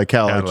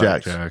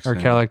Cadillac Jacks. or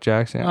Cadillac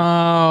Jacks. Yeah.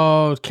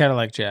 Oh,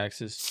 Cadillac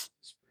Jacks is.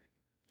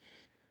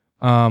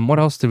 What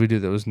else did we do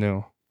that was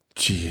new?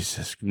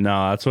 Jesus.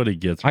 No, that's what he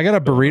gets. I got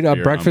a burrito,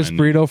 a breakfast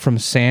burrito from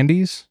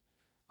Sandy's.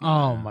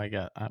 Oh my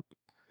god,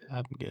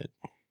 I'm good.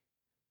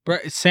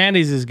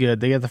 Sandy's is good.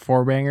 They got the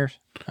 4 bangers.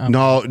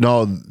 No.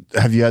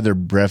 Have you had their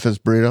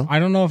breakfast burrito? I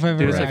don't know if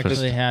I've ever Breakfast.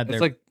 actually had their.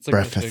 It's like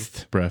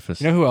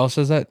Breakfast. You know who else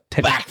does that?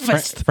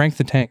 Breakfast. Frank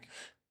the Tank.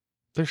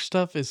 their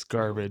stuff is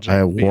garbage. I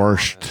I'll be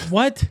washed. honest.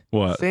 What?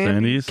 What?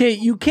 Sandy's? Sandy's? Okay,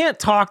 you can't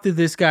talk to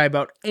this guy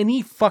about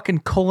any fucking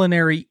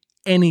culinary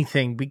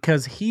anything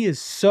because he is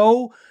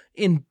so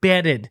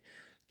embedded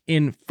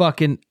in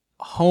fucking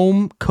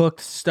home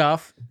cooked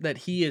stuff that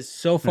he is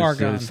so far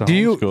gone. Do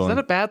you- Is that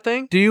a bad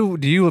thing? Do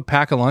you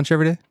pack a lunch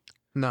every day?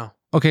 No.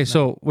 Okay,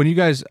 so when you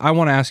guys, I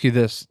want to ask you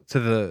this to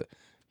the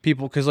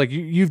people because like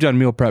you've done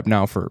meal prep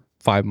now for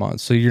 5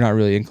 months, so you're not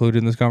really included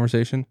in this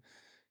conversation.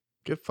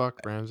 Get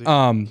fucked, Ramsey.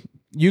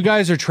 You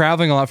guys are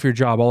traveling a lot for your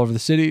job all over the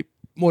city,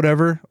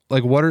 whatever.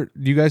 Like, do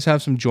you guys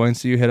have some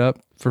joints that you hit up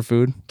for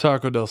food?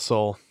 Taco del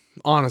Sol.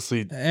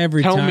 Honestly,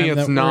 Every Tell time me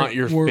it's that not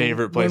your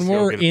favorite place When to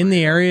go we're get a in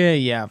the burrito. area,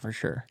 yeah, for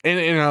sure. and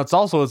it's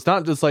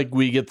not just like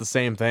we get the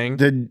same thing.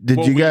 Did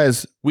Well, you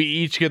guys We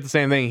each get the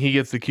same thing. He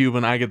gets the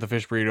Cuban, I get the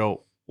fish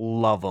burrito.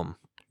 Love them.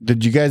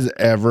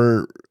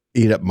 ever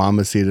eat at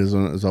Mamacita's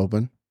when it was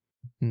open?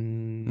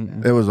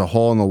 It was a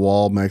hole in the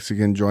wall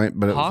Mexican joint,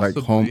 but it was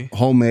Possibly. like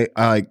homemade.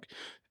 Like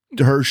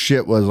her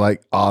shit was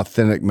like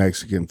authentic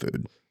Mexican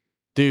food.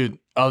 Dude,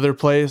 other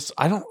place,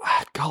 I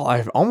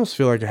almost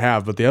feel like I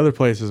have, but the other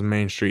place is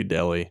Main Street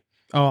Deli.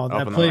 Oh, Up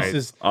that in the place right.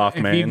 is Off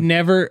if Main? you've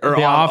never Or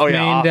the off- off oh, yeah,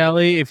 main off-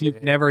 deli. If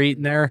you've never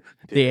eaten there,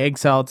 the egg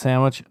salad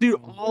sandwich. Dude,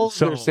 all of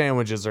So- their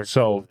sandwiches are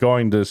So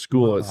going to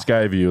school at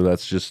Skyview,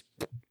 that's just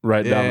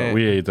right down. Yeah.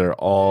 We ate there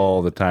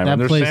all the time, That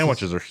and their place is-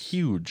 sandwiches are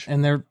huge.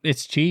 And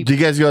it's cheap. Do you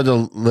guys go to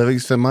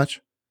Livingston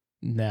much?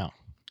 No.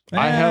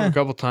 I have a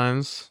couple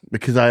times.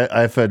 Because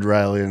I fed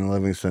Riley in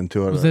Livingston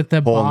too. At Was a it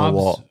the hole in Bob's?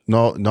 the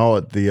wall? No,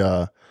 at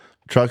the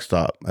truck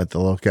stop at the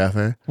little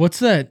cafe. What's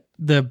that?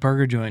 The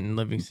burger joint in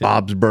Livingston.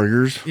 Bob's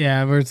Burgers.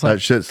 Yeah, where it's like That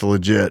shit's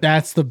legit.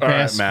 that's the All right,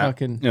 best Matt.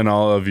 fucking. In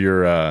all of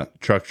your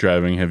truck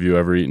driving, have you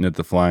ever eaten at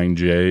the Flying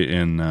J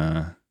in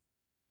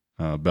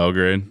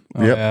Belgrade?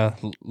 Oh, Yep.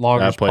 yeah,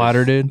 Logger's That place-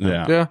 platter, dude.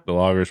 Yeah, Yeah. the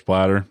Logger's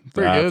platter.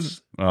 Pretty good.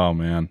 Oh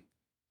man,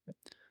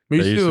 We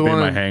that used to used do to the be one.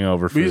 my in-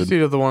 hangover we used food. to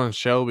do the one in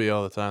Shelby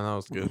all the time. That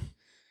was good.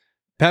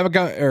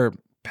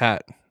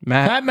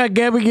 Matt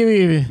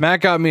McGabby.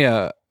 Matt got me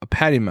a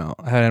patty mount.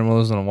 I hadn't had one of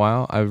those in a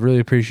while. I really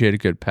appreciate a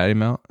good patty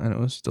mount, and it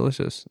was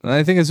delicious. And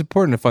I think it's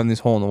important to find these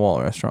hole in the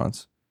wall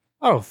restaurants.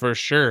 Oh, for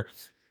sure.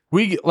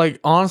 We get, like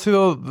honestly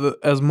though,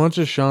 as much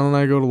as Sean and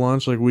I go to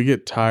lunch, like we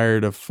get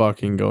tired of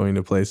fucking going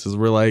to places.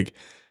 We're like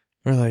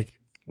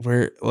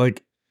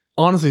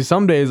honestly,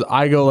 some days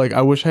I go like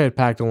I wish I had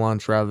packed a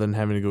lunch rather than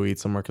having to go eat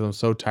somewhere because I'm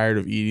so tired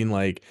of eating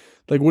like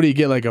what do you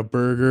get, like a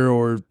burger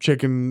or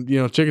chicken,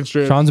 chicken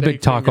strips. Sean's a big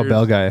steak Taco fingers.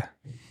 Bell guy.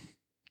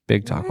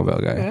 Big Taco Bell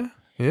guy.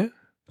 Yeah,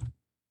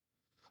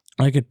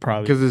 I could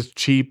probably. because it's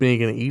cheap and you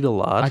can eat a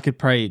lot. I could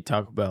probably eat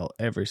Taco Bell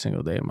every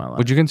single day of my life.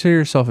 Would you consider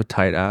yourself a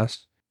tight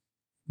ass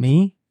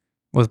Me?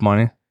 with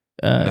money?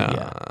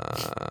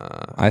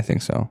 Yeah. I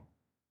think so.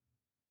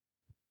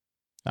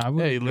 I Yeah,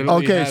 would. you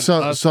literally Okay, had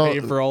so- us so- pay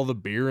for all the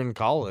beer in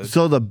college.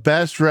 So the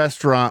best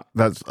restaurant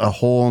that's a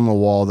hole in the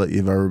wall that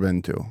you've ever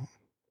been to.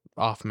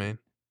 Off Main.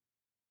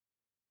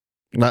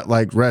 Not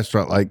like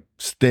restaurant, like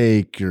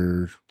steak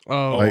or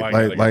Oh, I got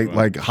it.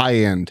 like high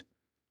end.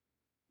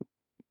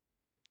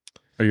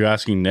 Are you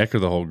asking Nick or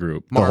the whole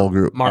group? The whole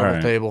group. Marble All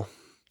right. table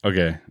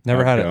Okay,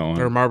 Never had it. That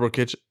one. or marble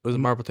kitchen. Was it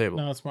marble table?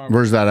 No, it's more.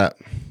 Where's that at?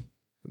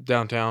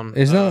 Downtown.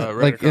 Isn't that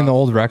like in the across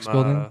old Rex from,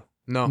 building?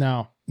 No.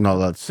 No. No,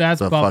 that's That's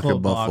the Buffalo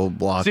fucking Block. Buffalo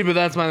Block. See, but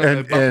that's my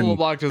and Buffalo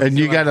Block. doesn't and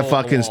you seem like got to hole in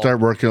the fucking wall. start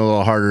working a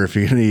little harder if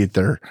you're gonna eat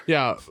there.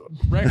 Yeah,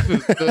 Rex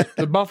is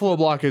the Buffalo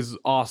Block is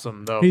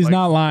awesome though. He's Like,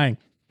 not lying.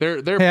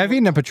 They're Hey, I've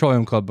eaten at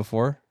Petroleum Club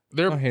before.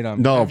 Don't hate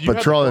on. No, Have you had the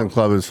Petroleum pork-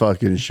 Club is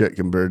fucking shit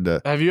compared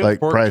to Have you had like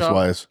pork price chop?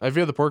 wise. Have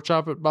you had the pork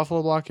chop at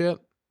Buffalo Block yet?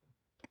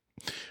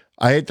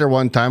 I ate there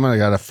one time and I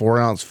got a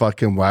 4-ounce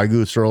fucking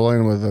Wagyu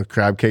sirloin with a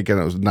crab cake and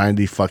it was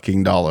 $90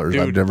 fucking. I've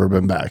Dude, never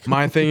been back.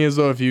 My thing is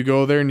though, if you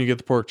go there and you get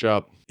the pork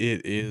chop,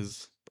 it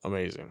is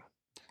amazing.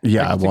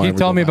 Yeah, I Can won't you ever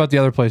tell go me back. about the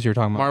other place you were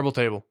talking about? Marble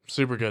Table,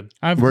 super good.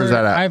 Where's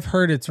that at? I've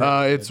heard it's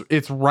really good.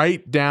 It's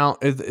right down.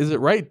 Is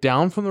it right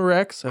down from the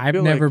Rex? I I've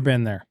feel never like-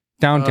 been there.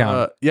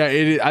 Downtown. Yeah,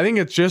 I think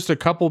it's just a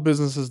couple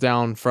businesses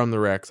down from the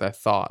Rex. I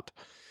thought.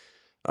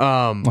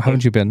 Well,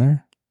 haven't you been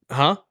there?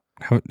 Huh?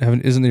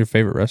 Isn't it your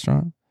favorite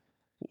restaurant?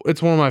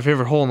 It's one of my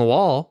favorite hole in the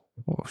wall.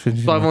 Well, shouldn't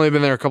you So I've know? only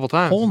been there a couple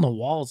times. Hole in the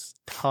wall's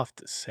tough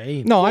to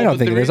say. No, I Well, don't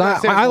think the it is. reason I say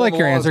it's I hole like in the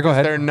your wall answer. is Go 'cause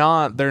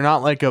ahead. They're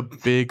not like a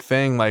big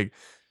thing. Like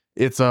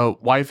it's a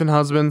wife and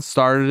husband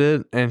started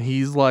it, and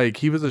he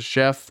was a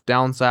chef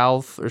down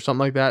south or something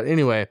like that.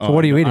 Anyway, So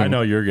what are you eating? I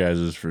know your guys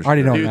is for I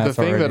already sure. know dude, the that's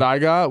thing already. that I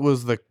got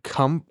was the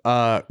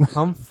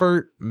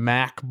Comfort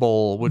Mac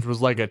Bowl, which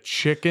was like a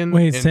chicken.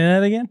 Wait, and say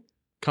that again?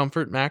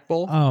 Comfort Mac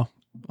Bowl, Oh,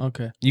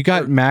 okay. You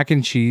got mac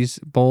and cheese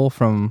bowl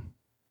from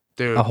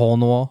dude. a hole in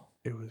the wall.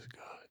 It was good.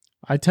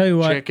 I tell you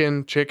what,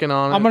 Chicken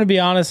on it. I'm going to be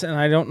honest, and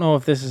I don't know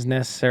if this is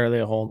necessarily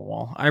a hole in the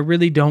wall. I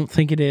really don't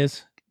think it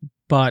is,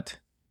 but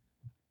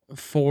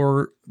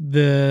for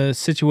the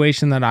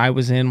situation that I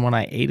was in when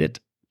I ate it,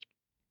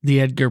 the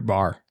Edgar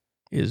Bar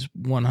is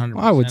 100%.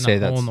 I would say a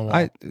hole that's. in the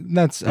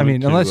wall. I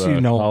mean, unless you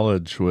know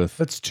college with.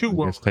 That's too I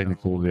well. guess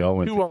technically we all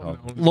went Too to well college.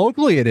 known.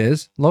 locally it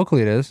is.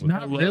 Locally it is.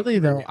 Not really,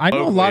 though. I know a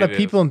Locally lot of it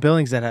people in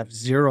Billings that have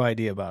zero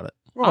idea about it.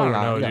 I don't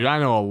yeah, know, yeah. dude. I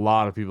know a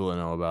lot of people that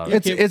know about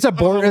it. It's a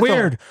board.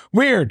 It's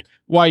Weird.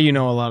 Why you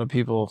know a lot of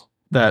people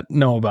that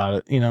know about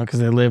it, because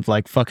they live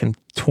like fucking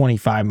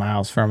 25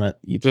 miles from it.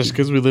 Just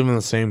because we live in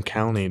the same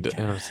county,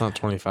 it's not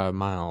 25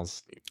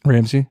 miles.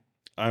 Ramsey,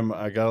 I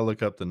gotta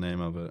look up the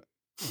name of it.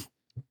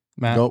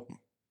 Matt. Nope.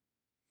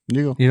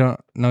 You go. You don't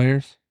know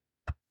yours?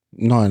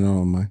 No, I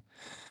know mine.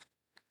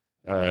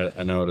 All right,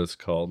 I know what it's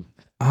called.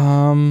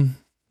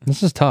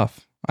 This is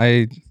tough.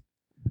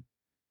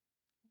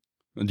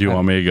 Do you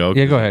want me to go?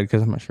 Yeah, go ahead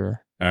because I'm not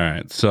sure. All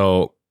right.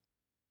 So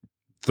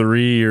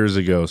 3 years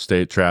ago,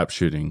 state trap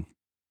shooting,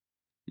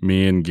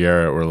 me and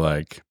Garrett were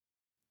like,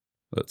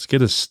 let's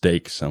get a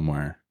steak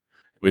somewhere.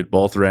 We'd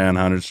both ran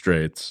 100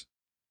 straights,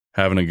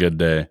 having a good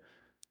day.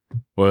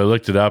 Well, I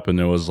looked it up and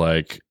it was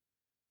like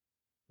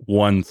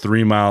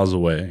 3 miles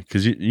away.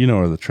 Because you know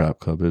where the trap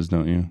club is,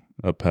 don't you?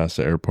 Up past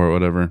the airport,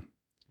 whatever.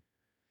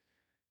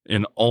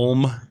 In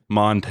Ulm,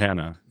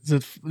 Montana.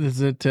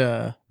 Is it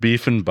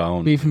Beef and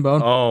bone. beef and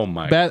bone? Oh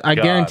my I God.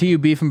 guarantee you,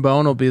 beef and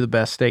bone will be the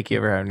best steak you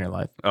ever had in your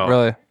life. Oh,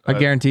 Really? I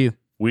guarantee you.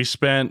 We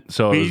spent,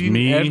 so it was Beating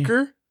me.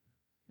 Edgar?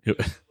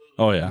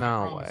 Oh, yeah.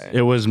 No way.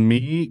 It was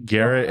me,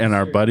 Garrett, and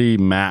our buddy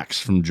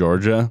Max from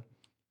Georgia.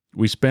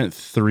 We spent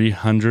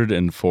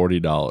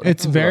 $340.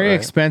 It's very right.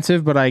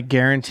 expensive, but I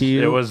guarantee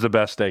you, It was the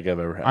best steak I've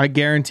ever had. I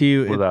guarantee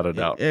you, Without a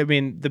doubt. I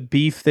mean, the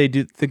beef they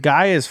do. The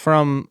guy is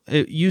from.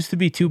 It used to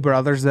be two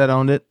brothers that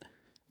owned it.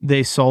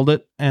 They sold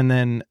it, and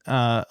then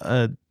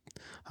a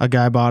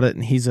guy bought it,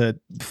 and he's a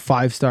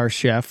 5-star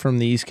chef from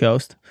the East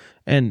Coast.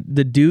 And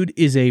the dude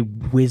is a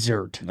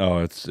wizard. Oh,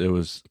 it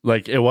was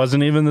like, it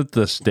wasn't even that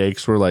the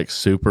steaks were like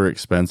super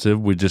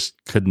expensive. We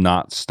just could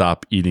not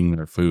stop eating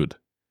their food.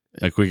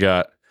 Like we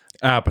got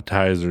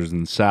appetizers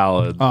and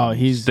salads. Oh, and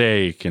he's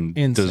steak and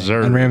insane.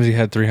 dessert. And Ramsey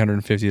had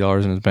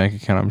 $350 in his bank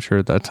account, I'm sure,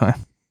 at that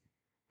time.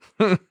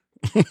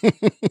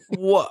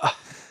 What?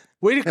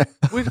 Way to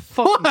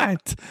fucking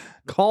What?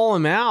 call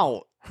him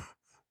out.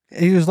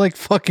 He was like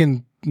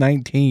fucking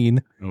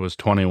 19. It was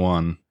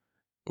 21.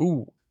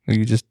 Ooh.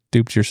 You just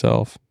duped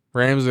yourself.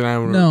 Ramsey and I,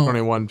 when we No. were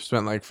 21,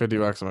 spent like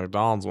 $50 at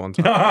McDonald's one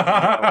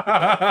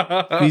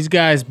time. These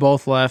guys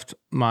both left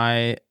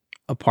my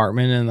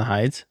apartment in the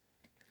Heights,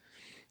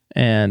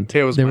 and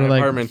It was they my were like,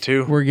 apartment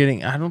too. "We're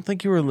getting." I don't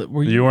think you were.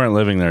 Were You weren't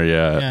living there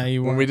yet. Yeah,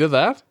 you When were. we did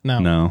that? No.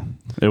 No,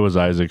 it was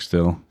Isaac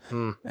still.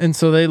 And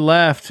so they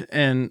left,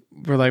 and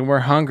we're like, "We're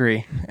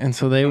hungry," and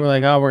so they were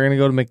like, "Oh, we're gonna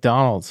go to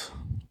McDonald's."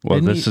 Well,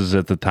 Didn't this you- is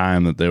at the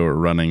time that they were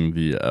running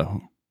the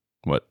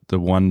the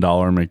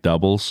 $1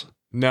 McDoubles.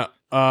 No.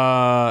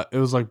 It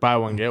was like buy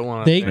one, get one.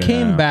 I They think.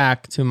 came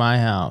back to my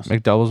house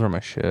McDoubles were my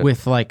shit.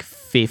 with like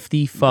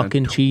 50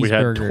 fucking We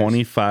had cheeseburgers.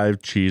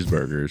 25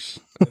 cheeseburgers.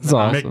 That's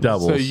awesome.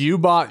 McDoubles. So you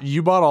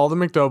bought all the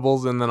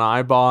McDoubles, and then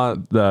I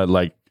bought. The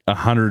like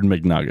 100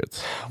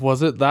 McNuggets.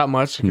 Was it that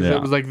much? Because Yeah.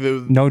 it was like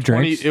the No 20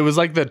 drinks? It was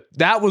like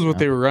that was what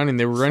they were running.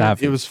 They were running.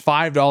 Savage. It was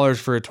 $5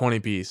 for a 20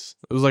 piece.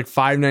 It was like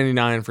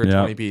 $5.99 for a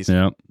 20 piece.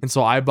 Yeah. And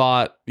so I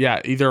bought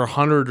either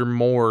 100 or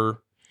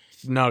more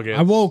nuggets.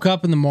 I woke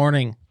up in the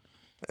morning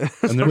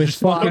And there with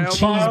fucking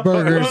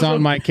cheeseburgers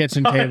on my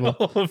kitchen table.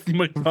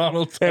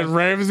 McDonald's. and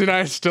Ramsey and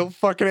I still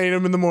fucking ate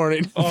them in the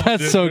morning.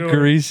 That's so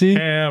greasy.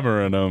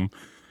 Hammering them.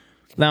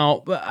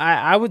 Now, but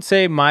I would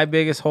say my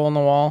biggest hole in the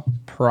wall,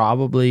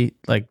 probably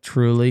like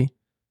truly.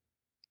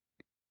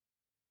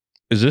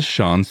 Is this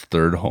Sean's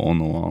third hole in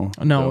the wall?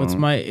 No,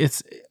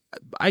 it's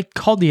I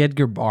called the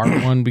Edgar Bar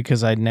one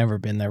because I'd never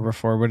been there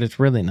before, but it's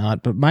really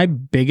not. But my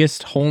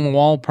biggest hole in the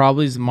wall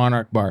probably is the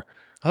Monarch Bar.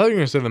 I thought you were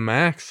gonna say the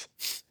Max.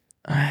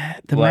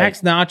 The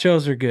Max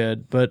nachos are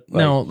good, but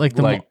no, like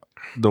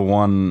the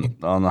one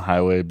on the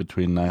highway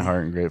between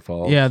Nightheart and Great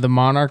Falls. yeah, the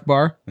Monarch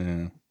Bar.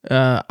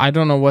 Yeah. I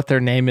don't know what their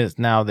name is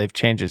now. They've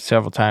changed it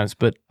several times,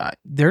 but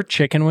their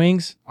chicken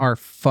wings are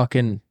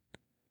fucking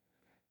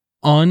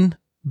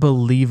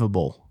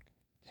unbelievable.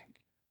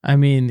 I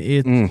mean,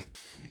 it.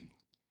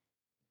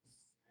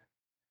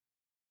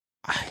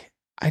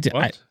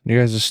 You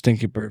guys are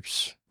stinky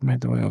burps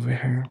made the way over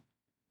here.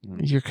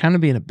 You're kind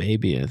of being a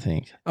baby, I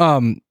think.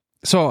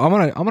 So I'm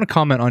gonna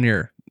comment on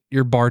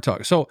your bar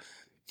talk. So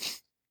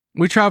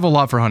we travel a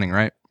lot for hunting,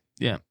 right?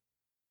 Yeah.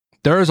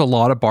 There is a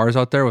lot of bars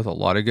out there with a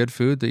lot of good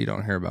food that you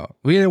don't hear about.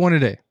 We ate one a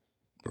day.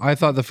 I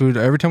thought the food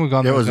every time we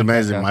got there It was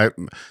amazing.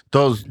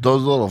 Those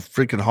little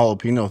freaking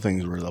jalapeno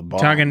things were the bomb.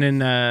 Talking in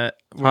where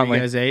Huntley.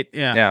 you guys ate,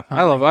 yeah. Yeah,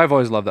 I've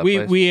always loved that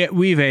place.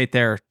 We've ate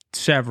there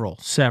several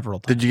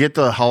times. Did you get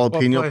the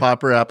jalapeno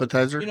popper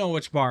appetizer? You know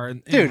which bar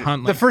in Dude,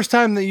 Huntley? the first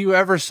time that you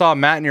ever saw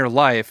Matt in your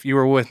life, you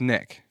were with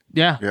Nick.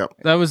 Yeah. Yep.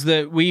 That was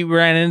we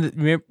ran into,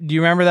 do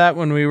you remember that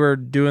when we were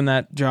doing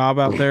that job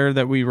out there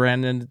that we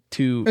ran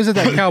into? It was at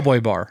that cowboy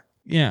bar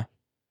Yeah.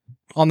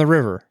 on the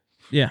river.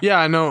 Yeah. Yeah,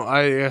 I know.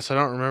 I guess I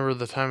don't remember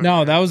the time.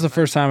 No, that was the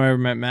first time I ever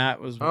met Matt.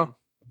 Oh.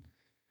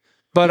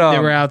 But they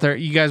were out there.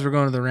 You guys were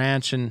going to the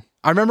ranch and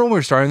I remember when we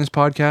were starting this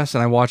podcast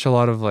and I watch a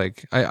lot of I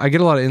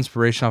get a lot of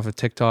inspiration off of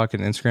TikTok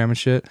and Instagram and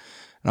shit.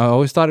 And I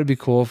always thought it'd be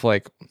cool if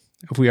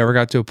we ever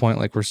got to a point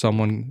where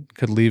someone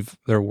could leave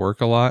their work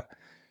a lot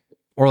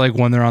or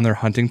when they're on their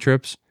hunting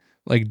trips,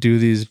 do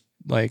these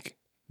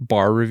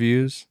bar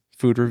reviews,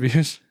 food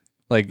reviews.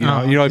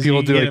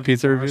 People do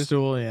pizza reviews.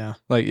 Stool, yeah.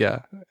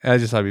 Yeah. I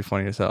just thought it'd be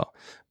funny as hell.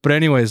 But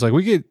anyways, I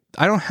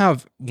don't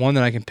have one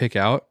that I can pick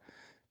out.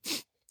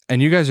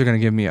 And you guys are going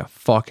to give me a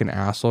fucking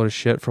asshole to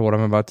shit for what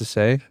I'm about to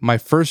say. My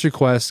first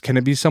request, can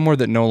it be somewhere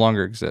that no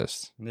longer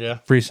exists? Yeah.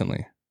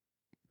 Recently.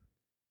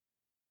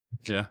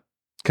 Yeah.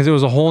 Because it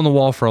was a hole in the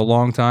wall for a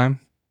long time.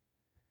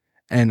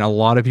 And a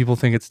lot of people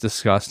think it's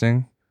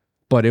disgusting.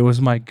 But it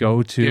was my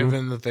go-to.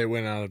 Given that they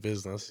went out of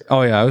business.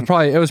 Oh yeah,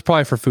 it was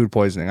probably for food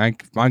poisoning.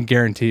 I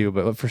guarantee you.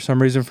 But for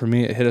some reason, for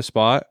me, it hit a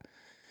spot.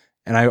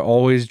 And I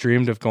always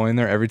dreamed of going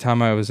there every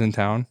time I was in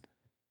town.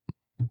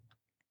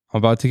 I'm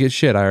about to get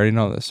shit. I already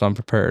know this, so I'm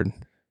prepared. Do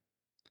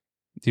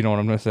you know what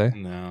I'm going to say?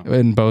 No.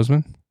 In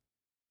Bozeman?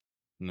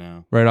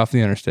 No. Right off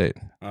the interstate.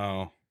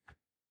 Oh.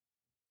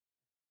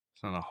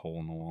 It's not a hole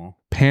in the wall.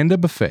 Panda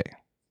Buffet.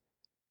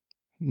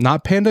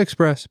 Not Panda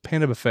Express,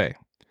 Panda Buffet.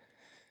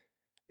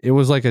 It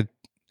was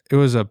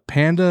a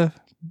panda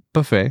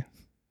buffet.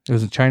 It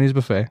was a Chinese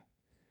buffet.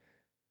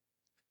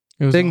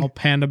 It was all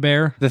Panda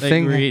Bear. The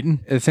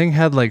thing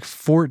had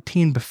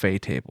 14 buffet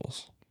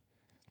tables.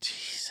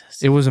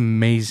 Jesus. It was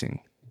amazing.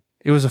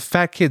 It was a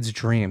fat kid's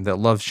dream that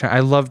loves I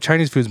love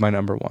Chinese food's my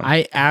number one.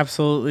 I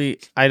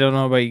don't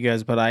know about you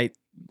guys, but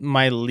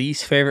my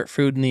least favorite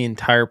food in the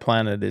entire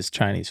planet is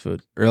Chinese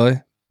food.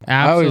 Really? Absolutely.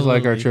 I always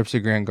like our trips to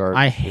Grand Garden.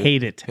 I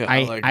hate it. Yeah,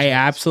 I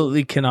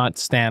absolutely cannot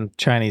stand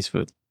Chinese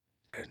food.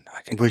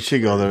 We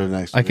should go there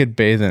next I week. could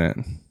bathe in it.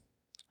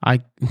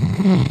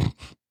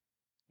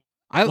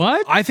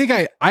 What? I think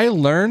I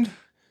learned.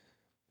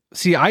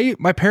 See,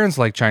 my parents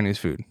like Chinese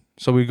food,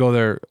 so we go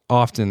there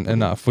often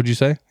enough. Would you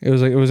say it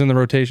was in the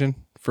rotation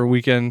for a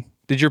weekend?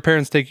 Did your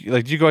parents take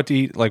did you go out to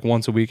eat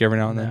once a week every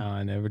now and then? No,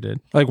 I never did.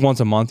 Once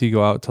a month, you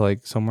go out to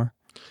somewhere.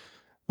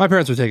 My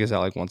parents would take us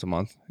out once a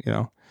month,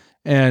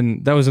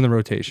 and that was in the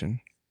rotation.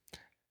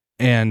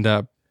 And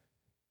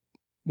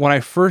when I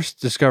first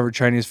discovered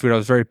Chinese food, I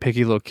was a very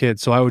picky little kid,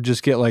 so I would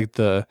just get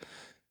the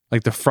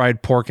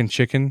fried pork and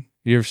chicken.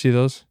 You ever see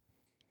those?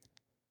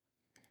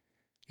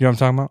 You know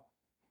what I'm talking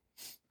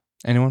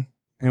about?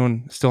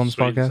 Anyone still on this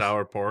Sweet podcast? and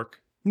sour pork.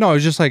 No,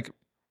 it's just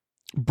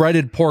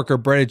breaded pork or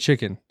breaded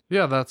chicken.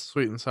 Yeah, that's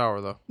sweet and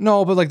sour though.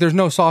 No, but there's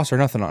no sauce or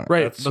nothing on it.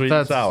 Right, That's but sweet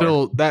that's and sour.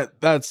 still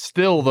that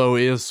still though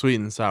is sweet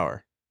and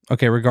sour.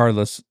 Okay,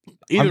 regardless.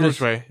 Either I'm which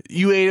just- way,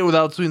 you ate it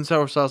without sweet and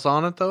sour sauce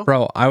on it though.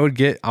 Bro, I would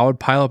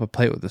pile up a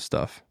plate with this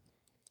stuff.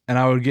 And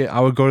I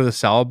would go to the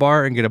salad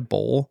bar and get a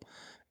bowl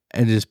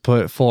and just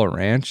put it full of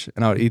ranch,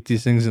 and I would eat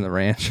these things in the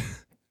ranch.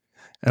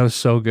 And it was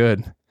so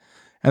good.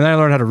 And then I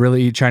learned how to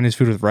really eat Chinese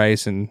food with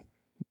rice and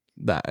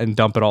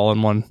dump it all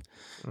in one.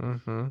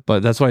 Mm-hmm.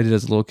 But that's what I did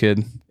as a little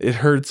kid. It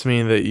hurts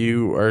me that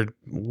you are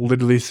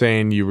literally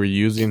saying you were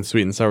using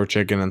sweet and sour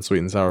chicken and sweet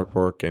and sour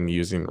pork and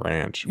using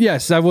ranch.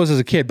 Yes, I was as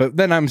a kid, but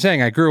then I'm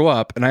saying I grew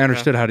up and I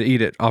understood how to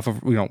eat it off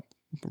of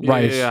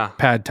rice,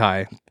 pad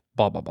thai,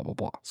 blah blah blah blah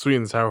blah. Sweet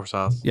and sour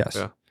sauce. Yes.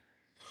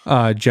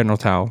 Yeah. General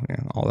Tao,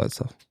 all that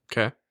stuff.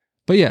 Okay.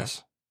 But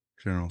yes,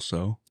 General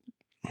So.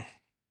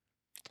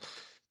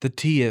 The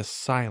T is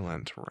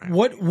silent.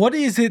 Right? What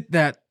is it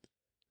that?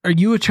 Are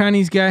you a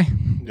Chinese guy?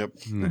 Yep.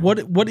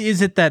 What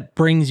is it that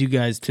brings you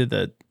guys to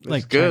the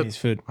like good. Chinese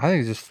food? I think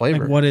it's just flavor.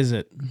 Like, what is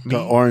it?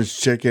 The orange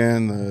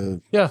chicken,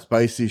 the Yeah.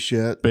 spicy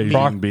shit.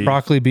 Beijing beef.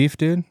 Broccoli beef,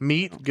 dude.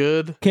 Meat,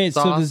 good. Okay,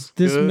 so Sauce, does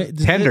this good.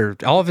 Tender.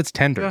 All of it's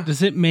tender. Yeah.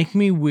 does it make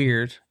me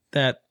weird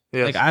that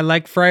Yes. like I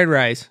like fried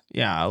rice?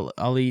 Yeah,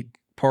 I'll eat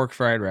pork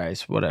fried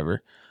rice,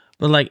 whatever.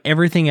 But like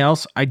everything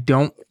else, I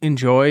don't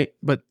enjoy.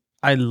 But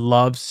I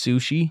love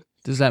sushi.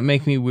 Does that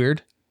make me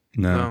weird?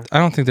 No. I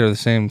don't think they're the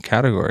same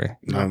category.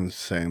 Not even the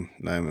same.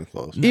 Not even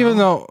close. Even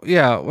though,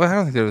 yeah, well, I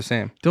don't think they're the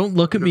same. Don't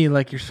look at me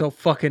like you're so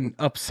fucking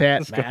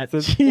upset, Matt.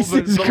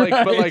 Jesus but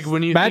Christ. like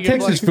when you Matt think of,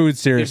 takes like, his food if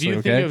seriously, you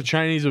okay? think of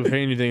Chinese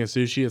buffet and you think of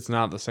sushi, it's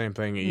not the same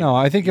thing. either. No,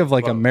 I think of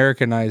like Well,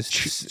 Americanized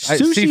Sushi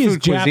is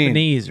seafood cuisine.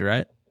 Japanese,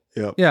 right?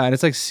 Yeah, and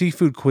it's like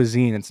seafood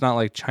cuisine. It's not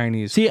like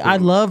Chinese. See, food. I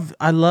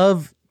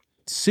love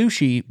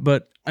sushi,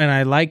 and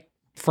I like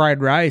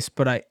fried rice,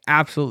 but I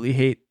absolutely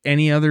hate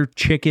any other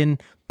chicken,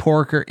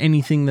 pork, or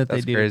anything that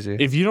That's they do. crazy.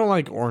 If you don't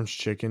like orange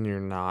chicken, you're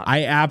not.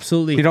 I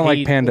absolutely You don't like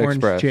hate Panda orange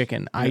Express.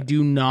 chicken. I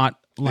do not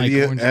like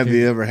orange Have chicken.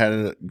 you ever had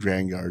it at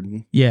Grand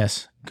Garden?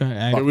 Yes. Go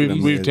ahead. Fuck. we've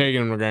amazing.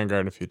 taken them to Grand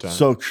Garden a few times.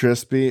 So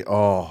crispy.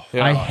 Oh,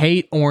 yeah. I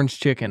hate orange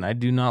chicken. I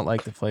do not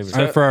like the flavor.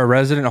 So for our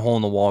resident hole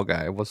in the wall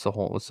guy, what's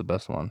the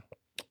best one?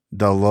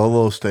 the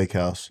Lolo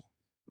Steakhouse.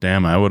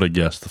 Damn, I would have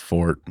guessed the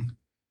Fort.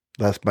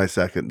 That's my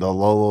second. The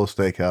Lolo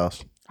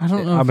Steakhouse. I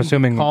don't know. I'm if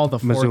assuming you can call the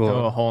fort Missoula.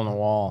 though a hole in the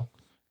wall.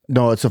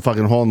 No, it's a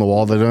fucking hole in the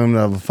wall. They don't even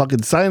have a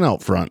fucking sign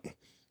out front.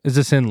 Is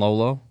this in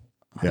Lolo?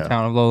 Yeah. The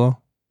town of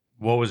Lolo?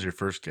 What was your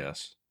first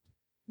guess?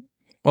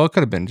 Well, it could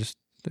have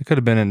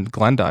been in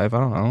Glendive. I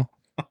don't know.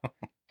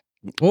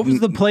 What was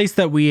the place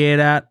that we ate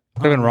at?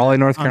 Could have been Raleigh,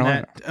 North on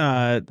Carolina.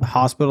 that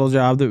hospital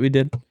job that we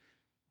did?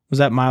 Was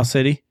that Miles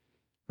City?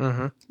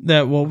 Mhm.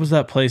 What was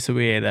that place that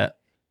we ate at?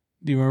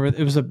 Do you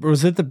remember?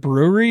 Was it the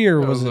brewery or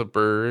It was was a it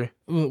brewery.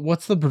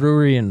 what's the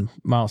brewery in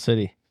Miles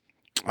City?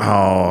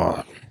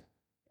 Oh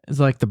It's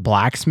like the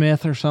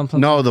blacksmith or something.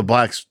 no, the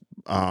Black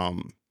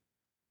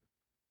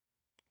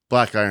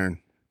Iron.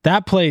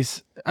 That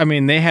place, I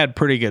mean, they had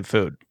pretty good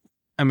food.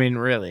 I mean,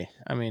 really.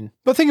 I mean,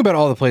 But think about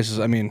all the places.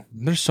 I mean,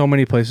 there's so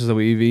many places that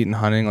we've eaten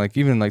hunting. Like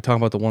even like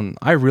talking about the one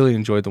I really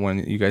enjoyed, the one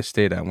that you guys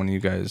stayed at when you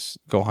guys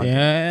go hunting.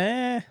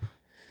 yeah.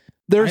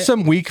 There's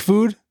some weak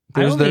food.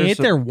 I only ate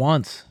some- there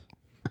once.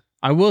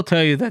 I will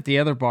tell you that the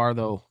other bar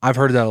though I've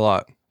heard that a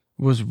lot.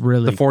 was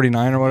really The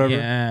 49 or whatever.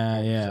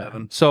 Yeah.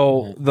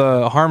 So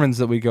the Harmons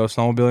that we go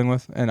snowmobiling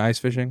with and ice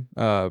fishing,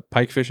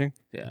 pike fishing.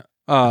 Yeah.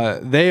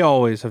 They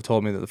always have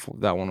told me that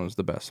that one was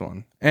the best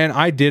one. And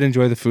I did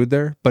enjoy the food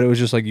there, but it was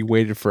just like you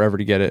waited forever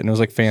to get it and it was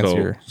like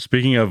fancier. So,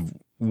 speaking of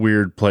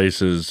weird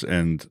places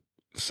and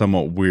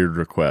somewhat weird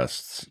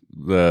requests,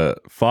 the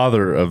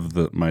father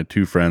of my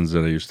two friends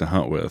that I used to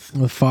hunt with.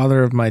 The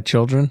father of my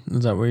children.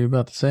 Is that what you're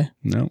about to say?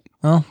 No.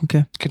 Oh,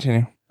 okay.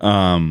 Continue.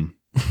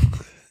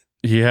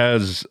 He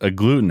has a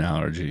gluten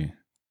allergy,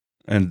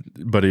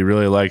 but he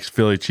really likes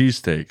Philly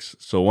cheesesteaks.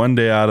 So one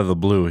day out of the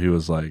blue, he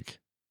was like,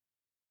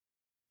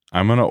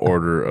 I'm going to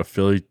order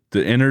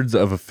the innards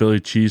of a Philly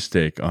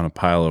cheesesteak on a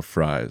pile of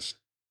fries.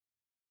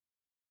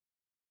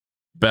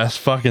 Best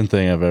fucking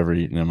thing I've ever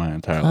eaten in my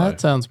entire life.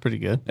 That sounds pretty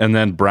good. And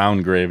then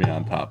brown gravy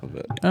on top of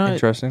it.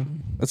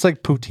 Interesting. It's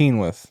like poutine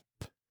with.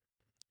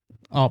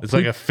 Oh, It's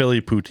like a Philly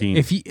poutine.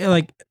 if you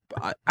like,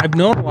 I've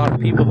known a lot of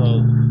people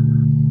though.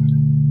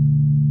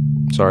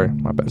 Sorry,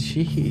 my bad.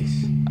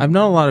 Jeez, I've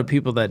known a lot of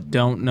people that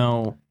don't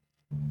know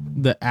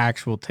the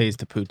actual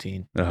taste of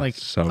poutine. Ugh, Like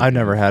so I've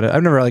never had it.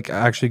 I've never like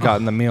actually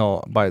gotten the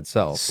meal by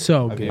itself.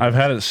 so good. I've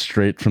had it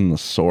straight from the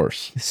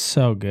source.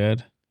 So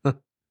good.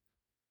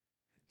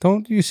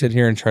 Don't you sit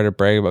here and try to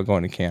brag about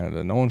going to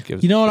Canada. No one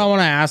gives. You know what I want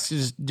to ask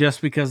is just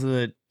because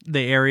of the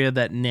area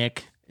that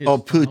Nick. Is Oh,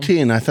 from.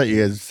 poutine. I thought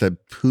you guys said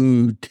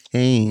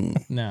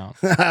poutine. No,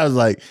 I was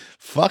like,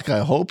 fuck, I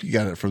hope you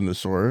got it from the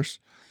source.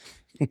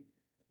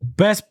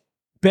 best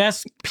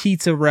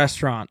pizza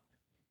restaurant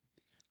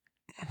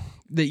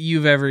that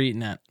you've ever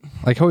eaten at.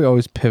 Like how we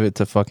always pivot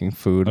to fucking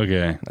food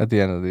Okay. at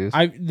the end of these.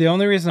 The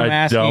only reason I'm I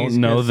asking is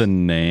don't know 'cause- the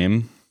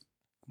name,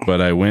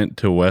 but I went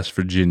to West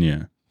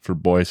Virginia for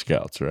Boy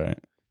Scouts, right?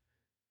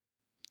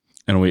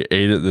 And we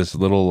ate at this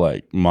little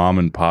like mom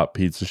and pop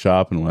pizza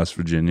shop in West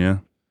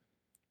Virginia.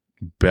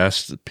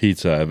 Best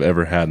pizza I've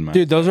ever had in my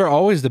Dude, those are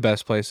always the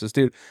best places,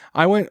 dude.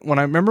 I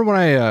remember when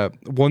I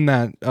won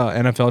that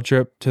NFL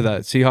trip to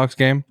that Seahawks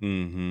game.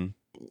 Mm-hmm.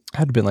 Had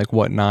to have been like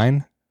what,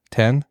 9,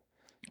 10?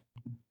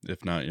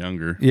 If not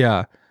younger.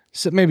 Yeah,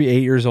 so maybe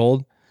 8 years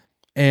old.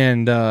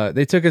 And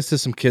they took us to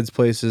some kids'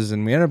 places,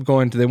 and we ended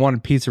up they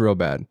wanted pizza real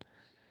bad.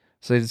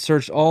 So they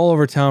searched all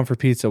over town for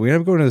pizza. We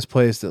ended up going to this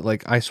place that,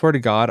 like, I swear to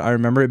God, I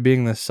remember it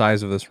being the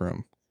size of this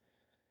room.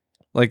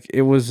 Like,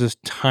 it was this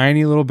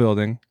tiny little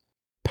building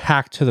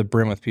packed to the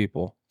brim with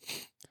people.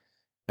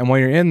 And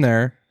when you're in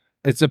there,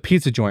 it's a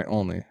pizza joint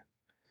only.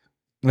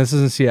 And this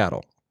is in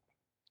Seattle.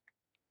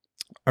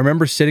 I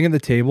remember sitting at the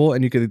table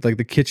and you could, like,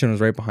 the kitchen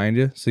was right behind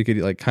you. So you could,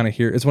 like, kind of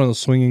hear, it's one of those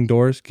swinging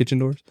doors, kitchen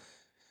doors.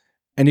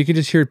 And you could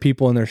just hear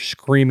people in there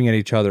screaming at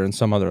each other in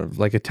some other,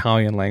 like,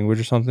 Italian language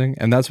or something.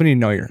 And that's when you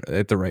know you're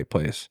at the right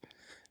place.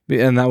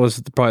 And that was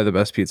probably the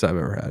best pizza I've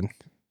ever had.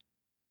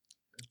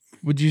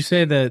 Would you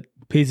say that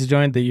pizza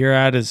joint that you're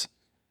at is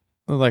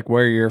like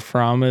where you're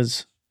from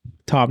is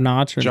top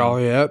notch? Or no?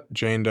 Joliet,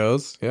 Jane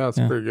Doe's. Yeah, it's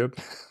Yeah. pretty good.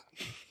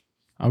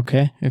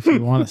 Okay, if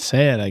you want to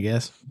say it, I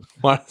guess.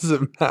 Why does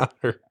it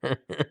matter?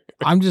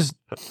 I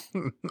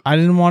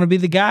didn't want to be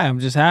the guy. I'm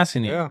just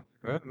asking you. Yeah,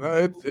 no,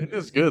 it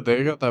is good.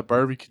 They got that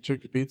barbecue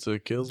chicken pizza.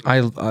 It kills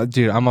me.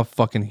 Dude, I'm a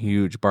fucking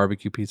huge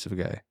barbecue pizza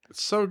guy.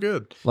 It's so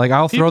good. Like,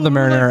 I'll throw the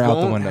People who, marinara out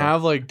the won't window.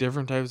 Have like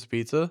different types of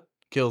pizza.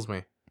 Kills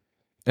me.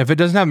 If it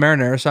doesn't have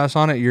marinara sauce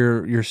on it,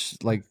 you're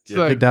like It's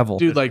like, the devil.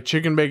 dude. Like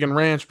chicken bacon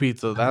ranch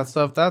pizza. That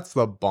stuff. That's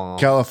the bomb.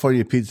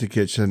 California Pizza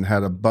Kitchen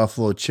had a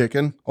buffalo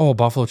chicken, Oh,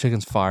 buffalo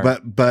chicken's fire.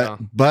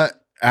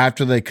 but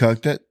after they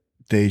cooked it,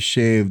 they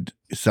shaved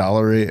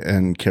celery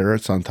and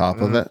carrots on top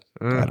of it.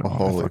 I don't know if I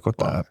Holy fuck with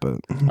that,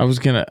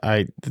 but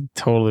I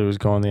totally was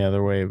going the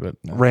other way, but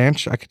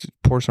ranch, I could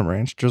pour some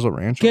ranch, drizzle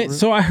ranch. okay. over it.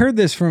 So I heard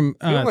this from.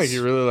 I feel like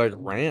you really like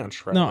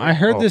ranch, right? No, I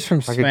heard Oh, this from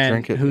I could Sven,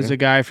 drink it, who's dude. a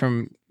guy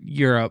from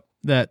Europe,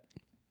 that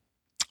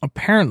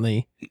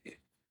apparently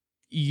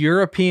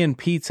European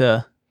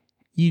pizza,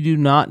 you do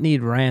not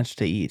need ranch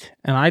to eat.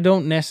 And I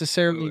don't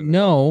necessarily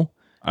know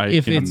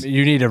if it's.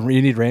 you need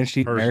ranch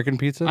to eat Pers- American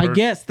pizza. I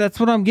guess that's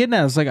what I'm getting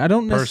at. It's like I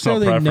don't personal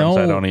necessarily preference. know.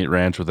 I don't eat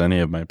ranch with any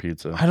of my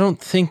pizza. I don't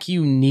think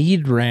you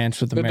need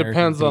ranch with It American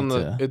depends on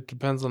pizza. the. It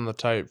depends on the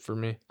type for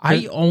me.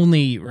 I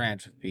only eat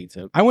ranch with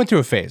pizza. I went through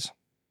a phase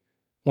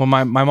when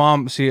my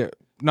mom, see,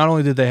 not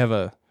only did they have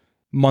a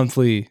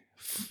monthly,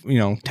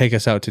 take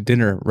us out to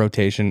dinner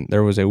rotation,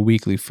 there was a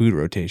weekly food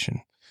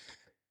rotation.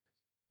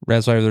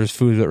 That's why there's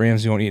food that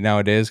Ramsey won't eat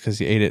nowadays because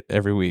he ate it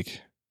every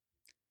week.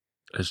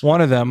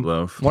 One of them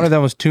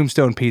was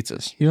Tombstone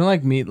pizzas. You don't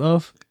like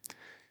meatloaf?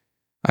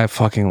 I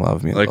fucking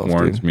love meatloaf. like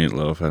Warren's dude.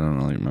 meatloaf. I don't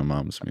like my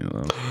mom's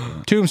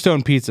meatloaf.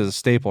 Tombstone pizza is a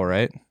staple,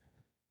 right?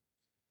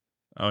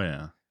 Oh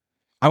yeah,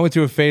 I went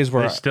through a phase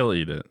where I still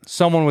eat it.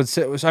 someone would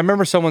say, I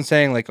remember someone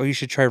saying like, "Oh, you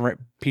should try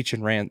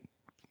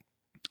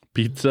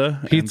pizza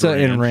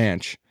and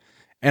ranch,"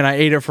 and I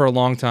ate it for a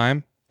long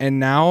time. And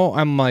now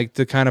I'm like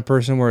the kind of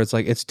person where it's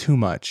like it's too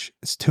much.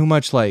 It's too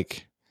much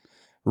like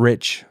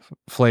rich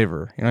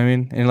flavor. You know what I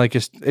mean? And like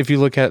just if you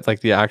look at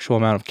like the actual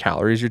amount of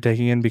calories you're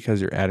taking in because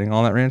you're adding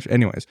all that ranch.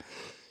 Anyways.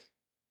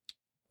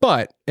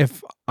 But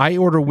if I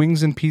order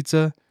wings and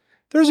pizza,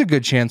 there's a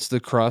good chance the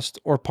crust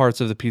or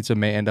parts of the pizza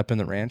may end up in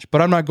the ranch.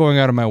 But I'm not going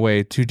out of my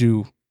way to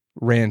do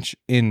ranch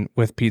in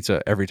with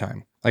pizza every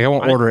time. Like I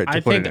won't order it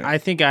to put it in. I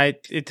think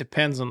it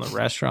depends on the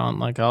restaurant.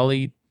 Like I'll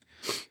eat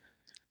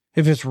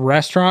if it's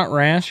restaurant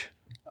ranch,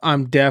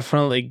 I'm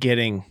definitely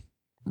getting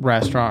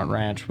restaurant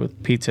ranch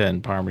with pizza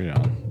and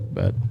Parmesan.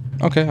 But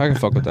Okay, I can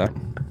fuck with that.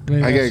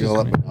 maybe I gotta that's go just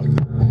let me.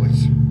 my dog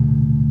boys.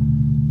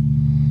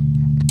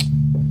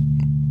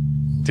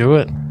 Do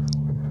it.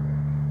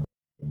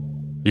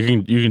 You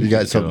can. You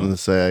got just something go. to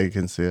say? I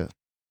can see it.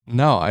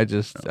 No, I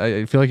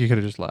feel like you could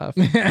have just laughed.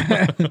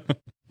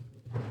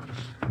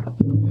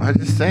 I'm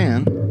just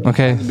saying.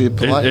 Okay. Be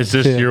polite. It's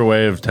just your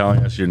way of telling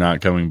us you're not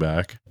coming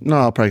back. No,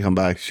 I'll probably come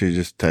back. She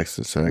just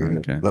texted saying,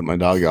 Okay. let my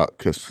dog out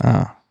because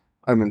Oh.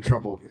 I'm in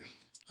trouble.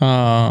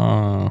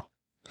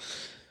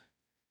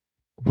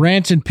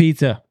 Ranch and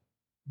pizza.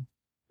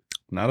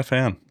 Not a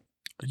fan.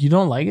 You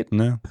don't like it?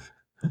 No,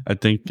 I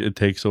think it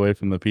takes away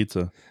from the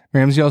pizza.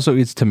 Ramsey also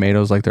eats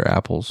tomatoes like they're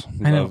apples.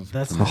 I know. Love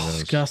That's tomatoes.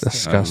 disgusting.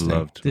 Disgusting. I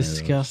love tomatoes.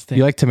 Disgusting.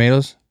 You like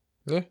tomatoes?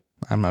 Yeah.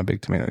 I'm not a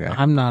big tomato guy.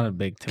 I'm not a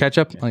big tomato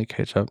Ketchup? guy. I like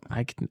ketchup.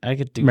 I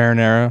could do.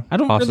 Marinara. I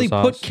don't pasta really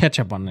sauce. put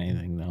ketchup on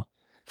anything though.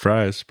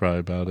 Fries, probably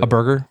about it. A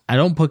burger? I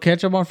don't put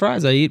ketchup on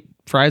fries. I eat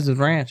fries with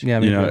ranch. Yeah,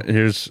 me You know,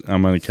 too.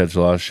 I'm gonna catch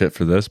a lot of shit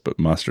for this, but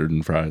mustard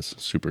and fries,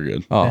 super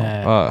good.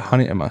 Oh,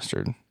 honey and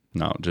mustard.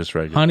 No, just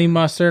regular. Honey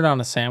mustard on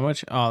a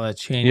sandwich. Oh, that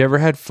changed. You ever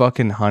had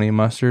fucking honey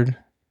mustard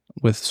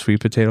with sweet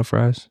potato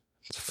fries?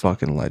 It's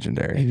fucking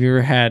legendary. Have you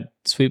ever had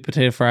sweet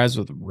potato fries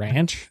with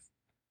ranch?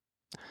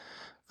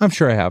 I'm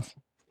sure I have.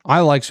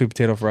 I like sweet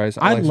potato fries.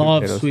 I like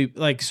love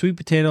potatoes. sweet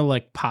potato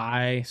like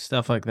pie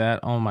stuff like that.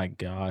 Oh my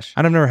gosh.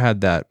 I've never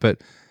had that,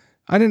 but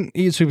I didn't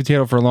eat sweet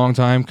potato for a long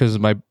time because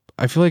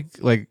I feel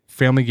like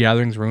family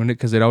gatherings ruined it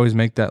because they'd always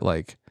make that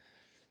like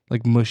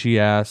mushy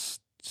ass.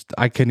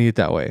 I couldn't eat it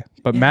that way,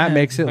 but Matt Yeah.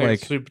 makes it Like like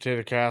sweet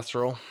potato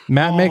casserole.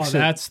 Matt Oh, makes it.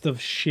 that's the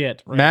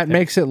shit. Right Matt there.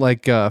 makes it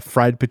like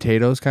fried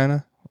potatoes, kind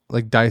of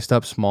like diced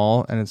up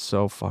small, and it's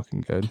so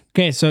fucking good.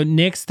 Okay, so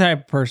Nick's the type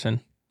of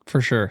person for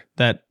sure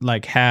that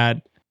like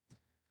had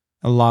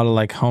a lot of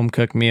like home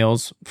cooked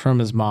meals from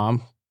his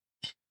mom.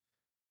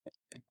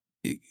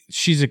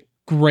 She's a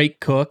great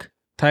cook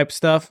type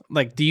stuff.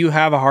 Like, do you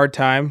have a hard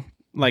time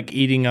like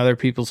eating other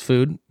people's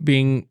food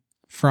being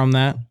from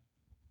that?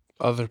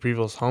 Other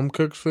people's home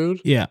cooked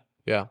food. Yeah.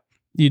 Yeah.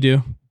 You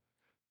do.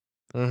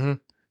 Mm-hmm.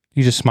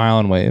 You just smile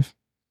and wave.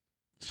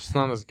 It's just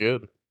not as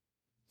good.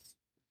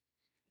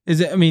 Is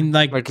it? I mean,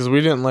 like Like, cause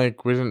we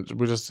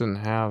just didn't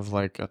have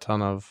like a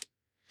ton of.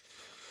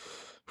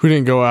 We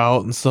didn't go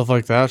out and stuff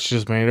like that. She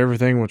just made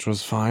everything, which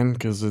was fine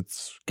because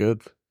it's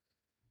good.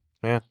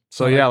 Yeah.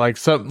 So yeah, like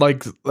some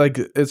like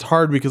it's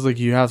hard because like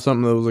you have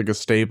something that was like a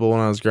staple when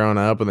I was growing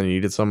up, and then you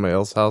eat at somebody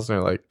else's house, and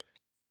you're like,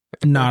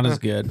 Not as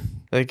good.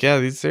 Like, yeah,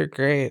 these are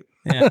great.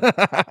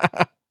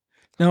 Yeah.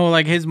 No,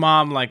 like his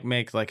mom like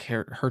makes like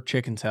her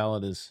chicken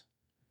salad is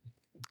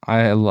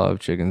I love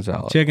chicken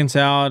salad. chicken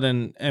salad,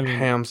 and I mean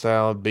Ham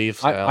salad, beef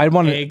salad. I'd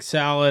want to. egg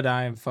salad.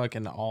 I'm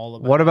fucking all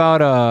about. What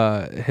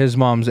about his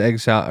mom's egg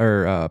salad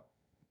or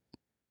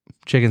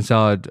chicken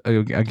salad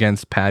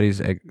against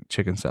Patty's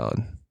chicken salad?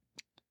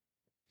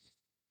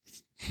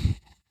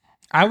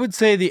 I would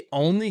say the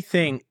only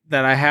thing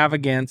that I have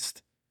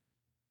against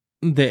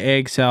the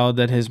egg salad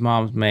that his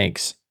mom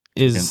makes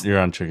is, You're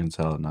on chicken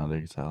salad, not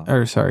egg salad.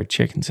 or sorry,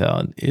 chicken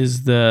salad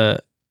is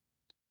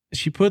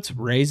she puts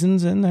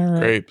raisins in there, right?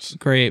 Grapes.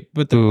 Grape,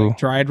 but the Ooh. like,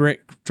 dried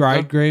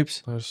Yeah.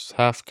 grapes. There's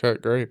half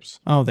cut grapes.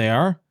 Oh, they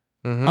are.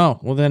 Mm-hmm. Oh,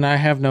 well then I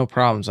have no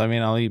problems. I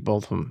mean, I'll eat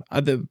both of them.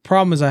 The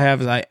problem is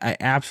I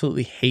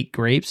absolutely hate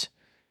grapes.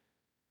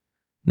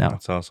 No,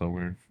 That's also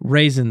weird.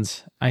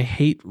 raisins. I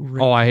hate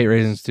raisins. Oh, I hate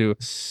raisins too.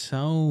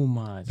 so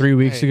much. 3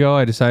 weeks Hey. ago,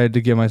 I decided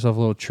to give myself a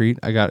little treat.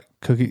 I got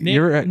cookie.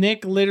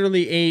 Nick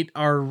literally ate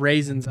our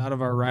raisins out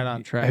of our right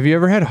on track. Have you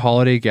ever had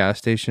holiday gas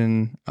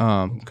station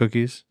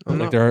cookies? I'm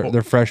Like not-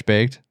 they're fresh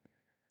baked.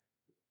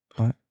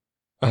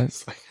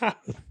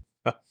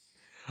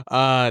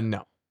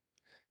 No.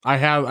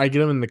 I get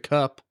them in the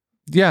cup.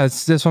 Yeah,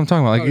 that's what I'm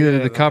talking about. Like Oh, either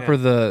yeah, the cup yeah.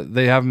 or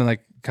they have them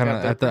like kind of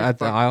Yeah, they're at the pretty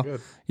fucking aisle.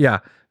 good. Yeah,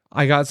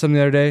 I got some the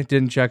other day.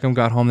 Didn't check them.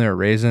 Got home, they were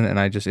raisin, and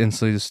I just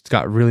instantly just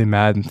got really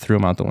mad and threw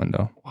them out the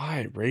window.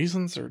 Why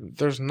raisins are?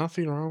 There's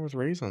nothing wrong with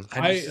raisins.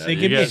 They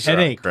give me a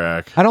headache.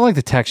 Crack. I don't like the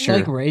You texture.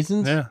 like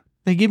raisins? Yeah.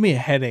 They give me a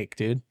headache,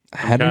 dude.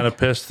 I'm kind of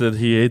pissed that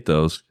he ate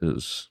those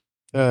because,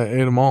 I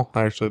ate them all.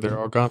 Actually, they're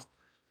all gone.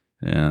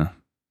 yeah.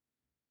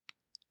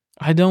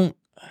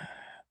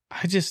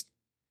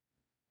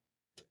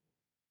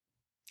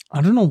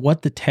 I don't know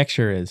what the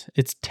texture is.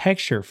 It's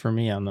texture for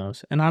me on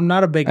those. And I'm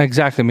not a big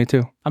Exactly, me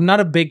too.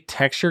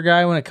 texture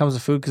guy when it comes to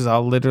food because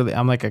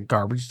I'm like a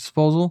garbage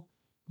disposal.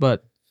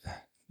 But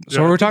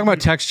So we're talking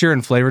about texture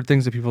and flavored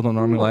things that people don't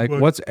normally like.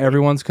 What's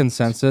everyone's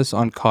consensus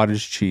on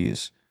cottage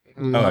cheese?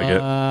 I like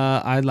it.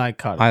 I like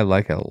cottage. I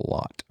like it a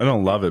lot. I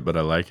don't love it, but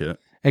I like it.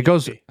 It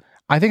goes.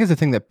 I think it's a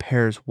thing that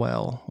pairs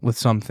well with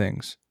some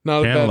things.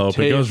 Not Cantaloupe, a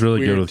bad it taste. goes really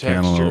good weird with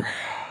texture. cantaloupe.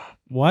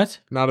 What?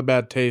 Not a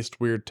bad taste.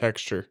 Weird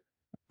texture.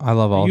 I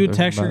love all. Are you a of it,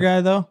 texture but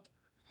guy though?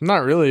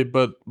 Not really,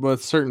 but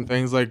with certain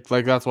things like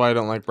that's why I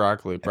don't like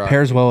broccoli. It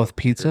pairs well with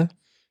pizza.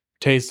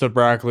 Taste of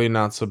broccoli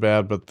not so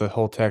bad, but the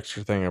whole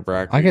texture thing of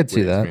broccoli. I could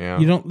see weirds that. me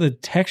out. You don't the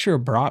texture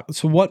of broccoli.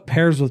 So what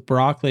pairs with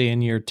broccoli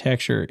in your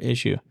texture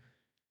issue?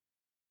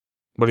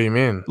 What do you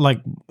mean?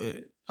 Like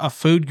a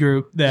food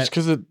group Just that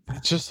because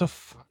it's just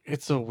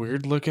it's a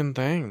weird looking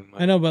thing.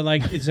 I know, but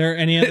like, is there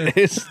any other?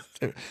 If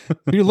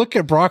you look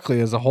at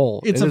broccoli as a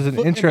whole, it is an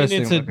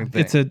interesting looking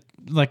thing. It's a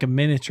like a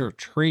miniature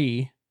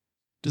tree.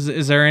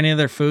 Is there any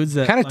other foods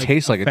that Kinda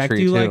tastes like a affect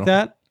tree, you too. like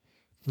that?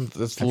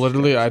 It's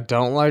literally I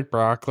don't like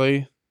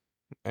broccoli,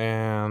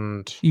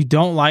 and You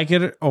don't like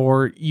it,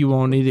 or you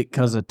won't eat it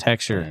because of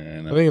texture.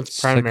 I think it's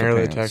Slick the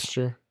primarily pants.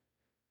 texture.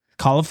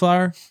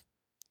 Cauliflower,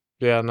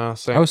 Yeah, no.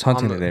 Same. I was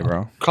hunting today,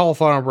 bro.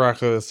 Cauliflower and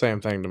broccoli are the same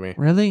thing to me.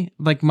 really?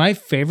 Like my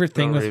favorite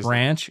thing No with reason.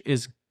 ranch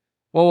is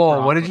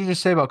Whoa! What did Broccoli. you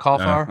just say about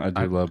cauliflower? I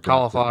do love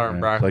cauliflower and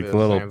broccoli Like are the the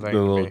little, same the thing to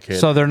little me. kid.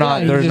 So they're not.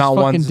 Yeah, you there's just not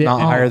one fucking dip-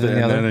 not oh, higher than the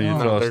and other. then you Oh.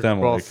 throw a they're stem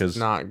away both because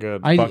not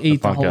good. I Fuck the ate the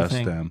funk whole ass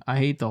thing. stem. I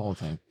hate the whole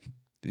thing.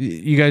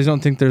 You guys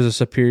don't think there's a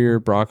superior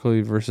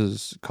broccoli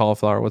versus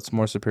cauliflower? What's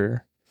more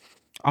superior?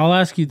 I'll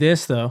ask you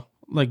this though: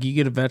 like you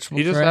get a vegetable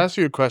He just tray. asked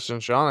you a question,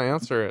 Sean.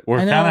 Answer it. we're I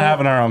kind know. of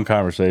having our own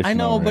conversation. I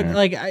know, over but here.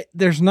 like,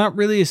 there's not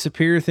really a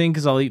superior thing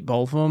because I'll eat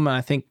both of them.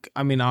 And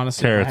I mean,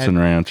 honestly, if I carrots had- and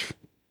ranch.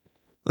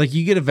 like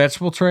you get a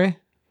vegetable tray,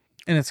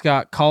 and it's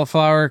got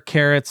cauliflower,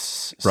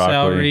 carrots, Broccoli.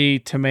 celery,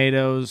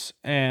 tomatoes,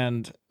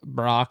 and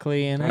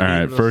broccoli in it. All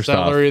right, The first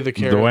celery, off, the the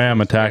carrots, way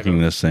I'm and attacking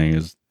tomatoes. this thing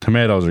is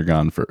tomatoes are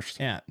gone first,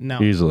 Yeah,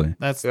 no, easily.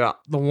 that's Yeah.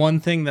 the one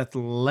thing that's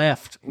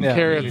left. Yeah.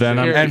 Carrots. Then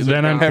I'm- carrots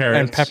then are I'm gone. carrots.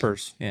 And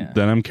peppers, Yeah,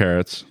 Then I'm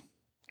carrots.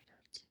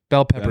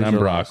 bell peppers. Then I'm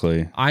are last.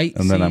 broccoli, I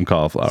and then I'm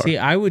cauliflower. See,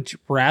 I would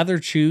rather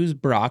choose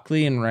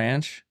broccoli and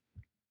ranch.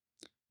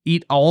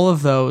 Eat all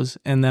of those,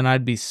 and then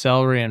I'd be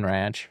celery and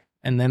ranch,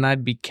 and then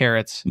I'd be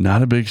carrots.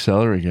 Not a big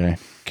celery guy.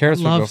 Carrots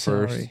would Love go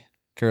first. celery.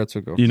 Carrots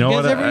would go. You know You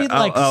what? guys ever eat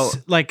I'll-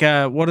 like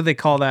what do they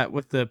call that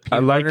with the I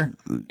peanut like butter?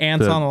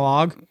 Ants the- on a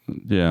log.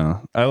 Yeah,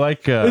 I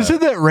like. Isn't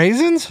that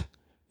raisins?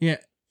 Yeah,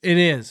 it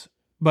is.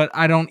 But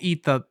I don't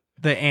eat the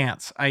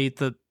ants. I eat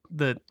the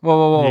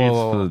Whoa! he eats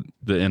whoa.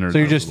 the innards So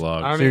you're of the just-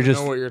 log. I don't So you're even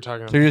just- know what you're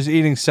talking So you're just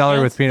eating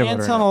celery with peanut butter.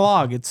 ants in on it. a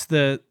log. It's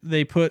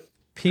they put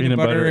peanut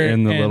butter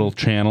in the and- little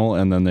channel,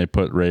 and then they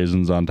put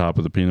raisins on top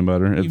of the peanut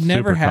butter. It's You've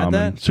never super had common.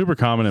 that? Super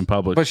common in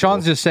public. But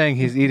Sean's schools. just saying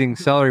he's eating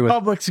celery with.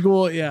 public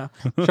school. Yeah,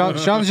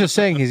 Sean's just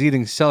saying he's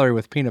eating celery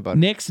with peanut butter.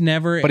 Nick's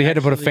never. But he had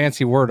to put a actually-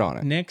 fancy word on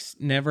it. Nick's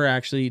never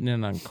actually eaten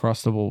an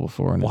Uncrustable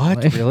before. In his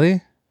What? life.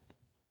 Really?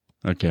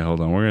 Okay, hold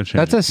on. We're gonna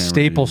change. That's the a camera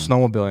staple to you.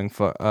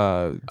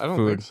 snowmobiling I don't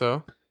food. think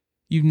so.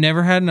 You've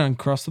never had an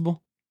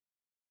Uncrustable?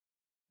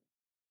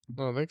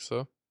 I don't think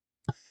so.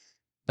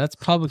 That's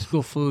public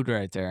school food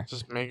right there.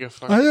 Just make it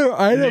fucking.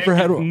 I never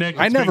had one. Nick,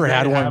 I it's never been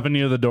had great one. having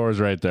you the doors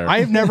right there.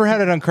 I've never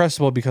had an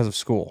Uncrustable because of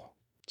school.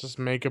 Just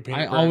make a peanut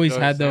I butter always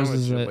jelly had those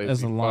sandwich,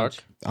 as you a lazy lunch.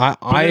 fuck.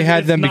 I had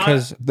it's them not-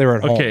 because they were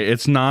at home. Okay,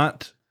 it's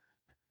not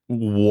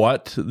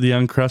what the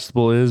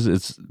Uncrustable is.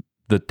 It's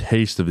the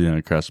taste of the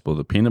Uncrustable,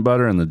 the peanut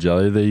butter and the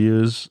jelly they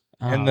use.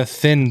 And the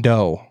thin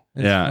dough.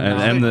 Yeah,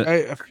 and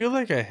the I feel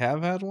like I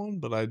have had one,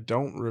 but I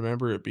don't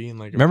remember it being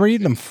like. Remember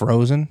eating them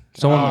frozen?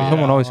 Someone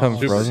always had them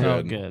Super frozen.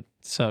 So good. good.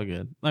 So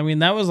good. I mean,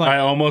 that was like I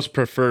almost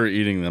prefer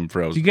eating them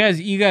frozen,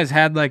 you guys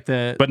had like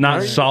the but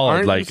not solid.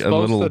 Aren't Like you a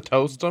supposed little. to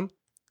toast them?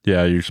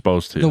 Yeah, you're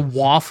supposed to. the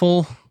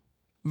waffle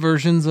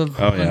versions of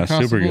Oh yeah,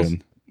 super Uncrustables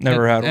good.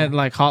 Never had at one.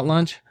 like hot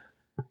lunch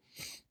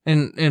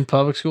in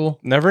public school.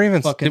 Never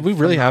even. Fucking Did we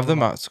really have them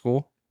phenomenal. at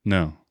school?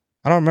 No,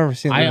 I don't remember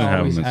seeing I them. didn't have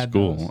always them at had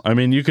school. those. I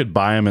mean, you could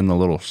buy them in the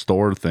little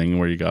store thing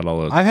where you got all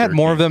those. I've had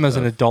more of turkey them as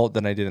an stuff. adult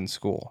than I did in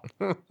school.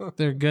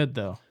 They're good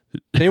though.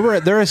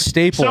 They're a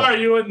staple.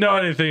 Sorry, you wouldn't know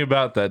anything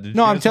about that. Did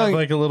No, you I'm guys telling have, you-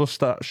 like a little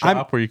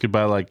shop where you could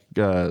buy like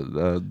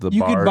the You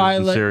bars could buy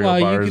and like cereal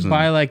you bars could and-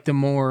 buy like the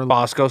more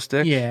Bosco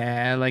sticks.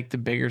 yeah, like the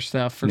bigger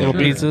stuff for Little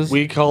sure. pizzas.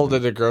 We called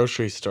it a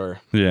grocery store.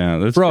 Yeah,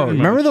 that's Bro, pretty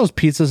remember much- those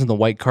pizzas in the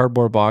white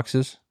cardboard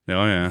boxes?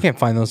 Oh yeah, You can't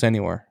find those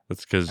anywhere,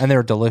 that's because and they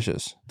were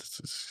delicious.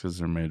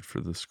 they're made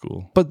for the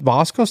school But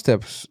Bosco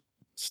sticks,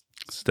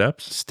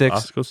 sticks.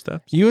 Costco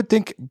steps. you would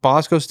think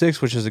Bosco sticks,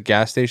 which is a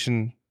gas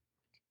station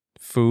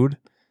food,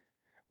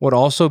 would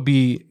also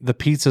be the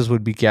pizzas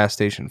would be gas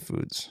station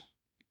foods.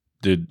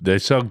 Dude, they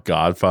sell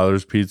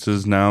Godfather's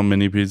pizzas now,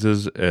 mini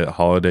pizzas at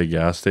holiday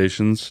gas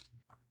stations.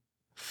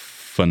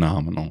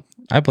 Phenomenal.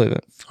 I believe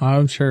it.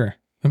 I'm sure.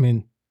 I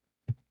mean,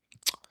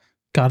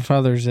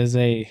 Godfather's is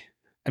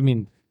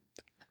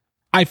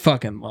I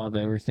fucking love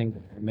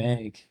everything they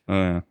make. Oh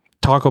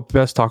yeah.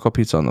 Best taco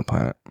pizza on the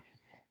planet.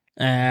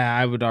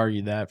 I would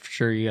argue that for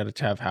sure. You got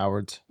to have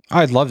Howard's.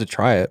 I'd love to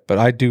try it, but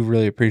I do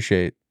really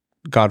appreciate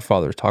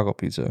Godfather's taco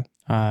pizza.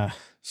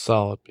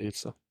 Solid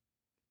pizza.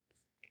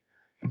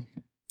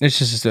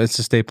 It's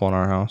a staple in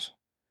our house.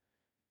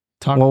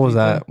 Taco What was pizza.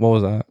 that? What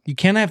was that? You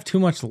can't have too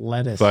much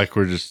lettuce. It's like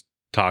we're just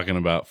talking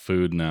about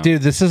food now.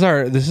 Dude, this is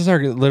our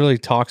literally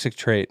toxic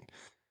trait.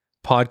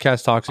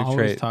 Podcast toxic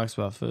Always trait. talks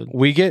about food.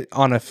 We get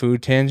on a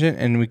food tangent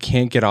and we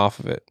can't get off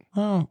of it.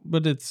 Oh,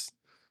 but it's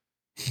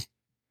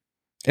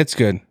It's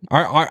good.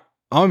 I'm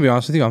gonna be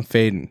honest with you. I'm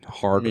fading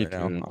hard Me right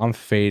now. too. I'm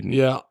fading.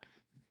 Yeah.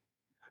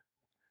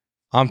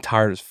 I'm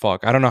tired as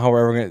fuck. I don't know how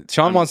we're ever gonna.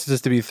 Sean wants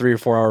this to be 3 or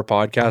 4 hour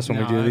podcast when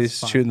No, we do that's these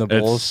fine. shooting the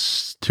bulls.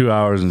 It's 2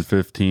 hours and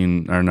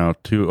 15, or no,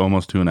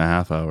 almost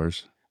 2.5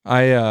 hours.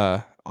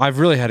 I've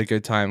really had a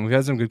good time. We've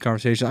had some good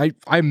conversation.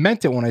 I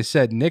meant it when I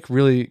said Nick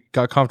really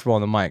got comfortable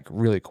on the mic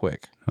really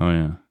quick. Oh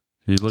yeah,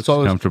 he looks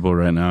So is- comfortable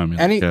right now. I mean,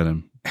 Any- look at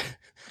him.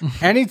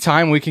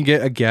 Anytime we can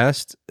get a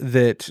guest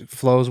that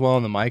flows well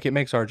on the mic, it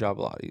makes our job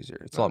a lot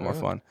easier. It's a lot more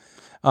fun.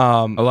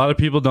 A lot of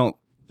people don't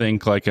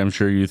think like I'm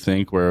sure you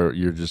think, where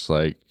you're just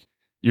like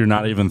you're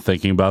not even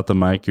thinking about the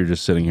mic. You're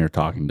just sitting here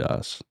talking to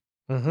us,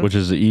 which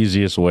is the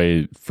easiest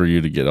way for you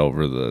to get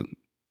over the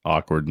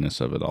awkwardness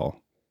of it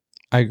all.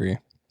 I agree.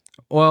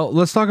 Well,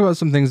 let's talk about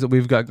some things that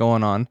we've got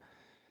going on.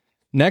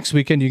 Next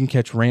weekend, you can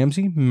catch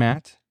Ramsey,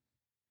 Matt,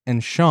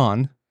 and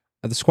Sean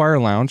at the Squire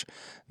Lounge.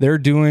 They're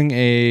doing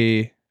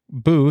a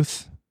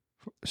booth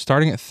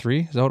starting at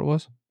 3. Is that what it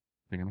was?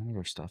 They're gonna have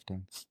our stuff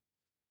done.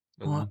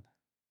 What?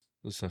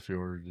 The stuff you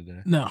ordered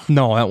today. no.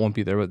 No, that won't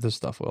be there, but this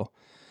stuff will.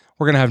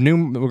 We're gonna have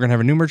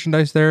a new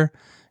merchandise there,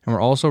 and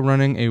we're also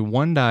running a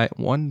one day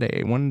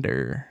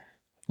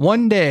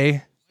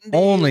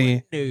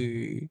only.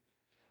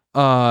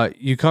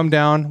 You come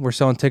down. We're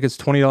selling tickets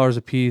 $20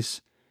 a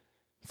piece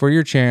for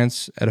your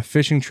chance at a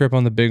fishing trip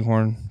on the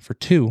Bighorn for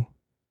 2.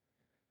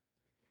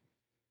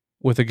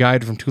 With a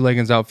guide from Two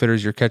Leggins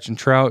Outfitters, you're catching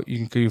trout.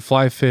 You can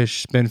fly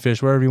fish, spin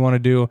fish, whatever you want to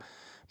do,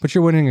 but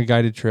you're winning a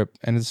guided trip,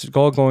 and it's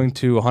all going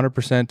to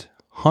 100%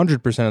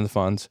 of the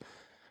funds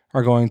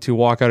are going to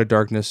Walk Out of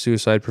Darkness,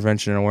 Suicide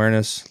Prevention and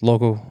Awareness,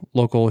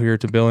 local here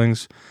to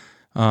Billings.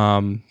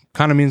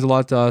 Kind of means a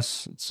lot to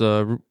us. It's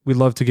we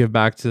love to give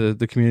back to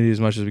the community as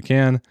much as we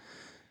can.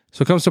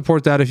 So come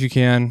support that if you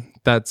can.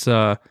 That's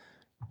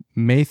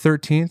May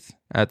 13th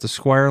at the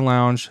Squire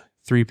Lounge,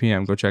 3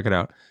 p.m. Go check it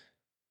out.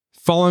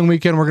 Following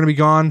weekend, we're going to be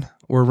gone.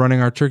 We're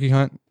running our turkey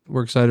hunt.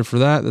 We're excited for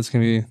that. That's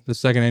going to be the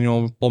second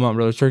annual Bull Mountain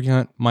Brothers Turkey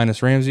Hunt,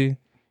 minus Ramsey.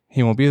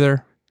 He won't be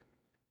there.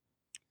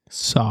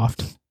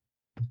 Soft.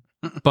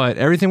 But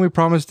everything we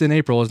promised in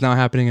April is now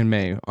happening in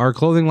May. Our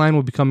clothing line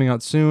will be coming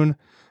out soon.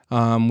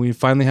 We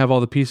finally have all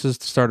the pieces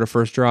to start our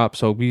first drop,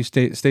 so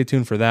stay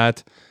tuned for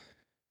that.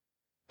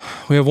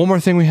 We have one more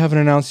thing we haven't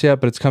announced yet,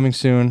 but it's coming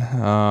soon.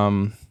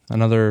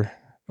 Another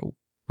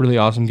really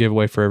awesome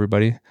giveaway for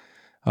everybody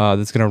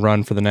that's going to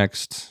run for the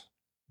next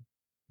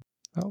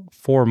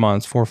 4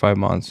 or 5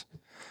 months.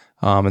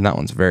 And that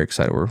one's very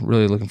exciting. We're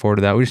really looking forward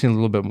to that. We just need a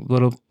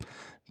little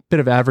bit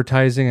of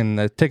advertising and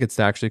the tickets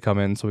to actually come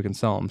in so we can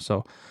sell them.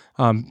 So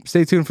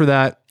stay tuned for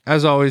that.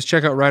 As always,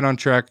 check out Right on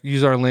Track.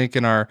 Use our link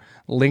in our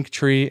link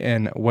tree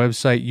and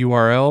website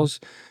URLs.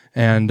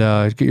 and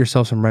get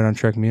yourself some Right on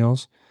Trek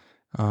meals.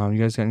 You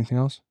guys got anything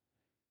else?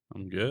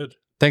 I'm good.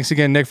 Thanks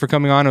again, Nick, for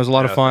coming on. It was a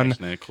lot of fun. Thanks,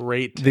 Nick.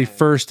 Great. The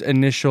first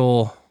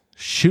initial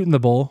shooting the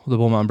bull with the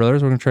Bull Mountain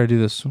Brothers. We're going to try to do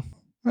this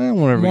whenever we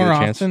More get a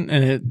chance. often,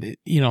 and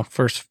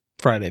first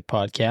Friday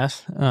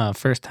podcast.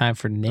 First time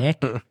for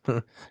Nick.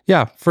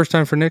 Yeah, first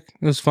time for Nick.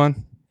 It was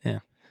fun. Yeah.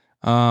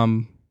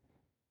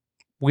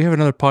 We have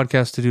another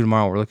podcast to do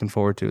tomorrow. We're looking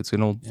forward to. It's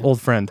an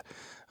old friend.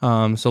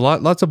 So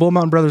lots of Bull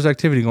Mountain Brothers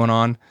activity going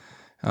on.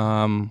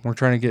 We're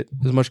trying to get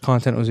as much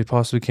content as we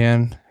possibly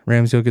can.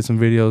 Ramsey will get some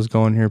videos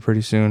going here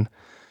pretty soon.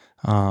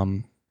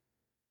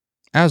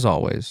 As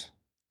always,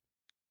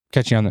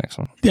 catch you on the next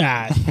one.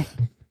 Yeah.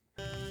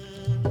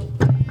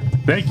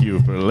 Thank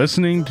you for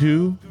listening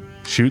to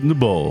Shooting the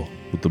Bull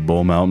with the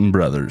Bull Mountain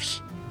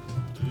Brothers.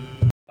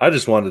 I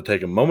just wanted to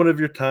take a moment of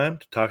your time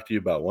to talk to you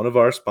about one of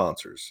our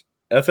sponsors,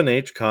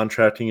 F&H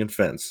Contracting and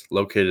Fence,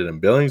 located in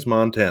Billings,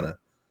 Montana.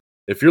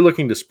 If you're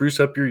looking to spruce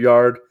up your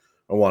yard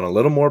or want a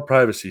little more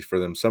privacy for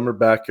them summer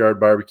backyard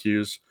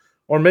barbecues,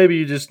 or maybe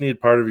you just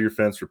need part of your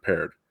fence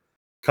repaired,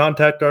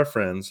 contact our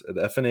friends at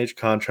F&H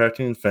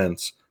Contracting and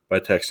Fence by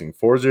texting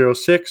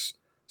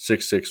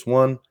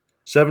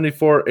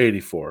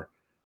 406-661-7484.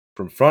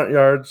 From front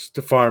yards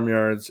to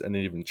farmyards and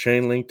even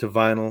chain link to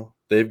vinyl,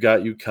 they've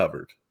got you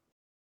covered.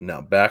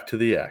 Now back to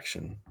the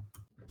action.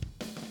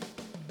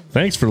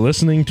 Thanks for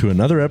listening to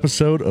another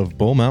episode of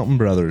Bull Mountain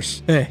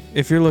Brothers. Hey,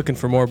 if you're looking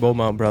for more Bull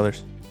Mountain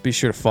Brothers, be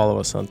sure to follow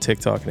us on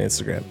TikTok and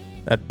Instagram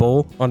at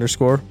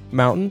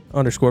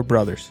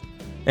Bull_Mountain_Brothers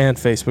and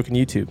Facebook and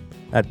YouTube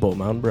at Bull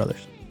Mountain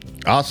Brothers.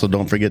 Also,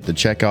 don't forget to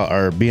check out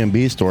our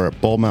B&B store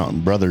at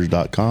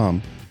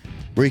bullmountainbrothers.com,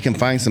 where you can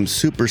find some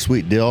super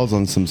sweet deals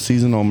on some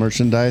seasonal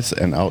merchandise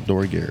and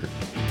outdoor gear.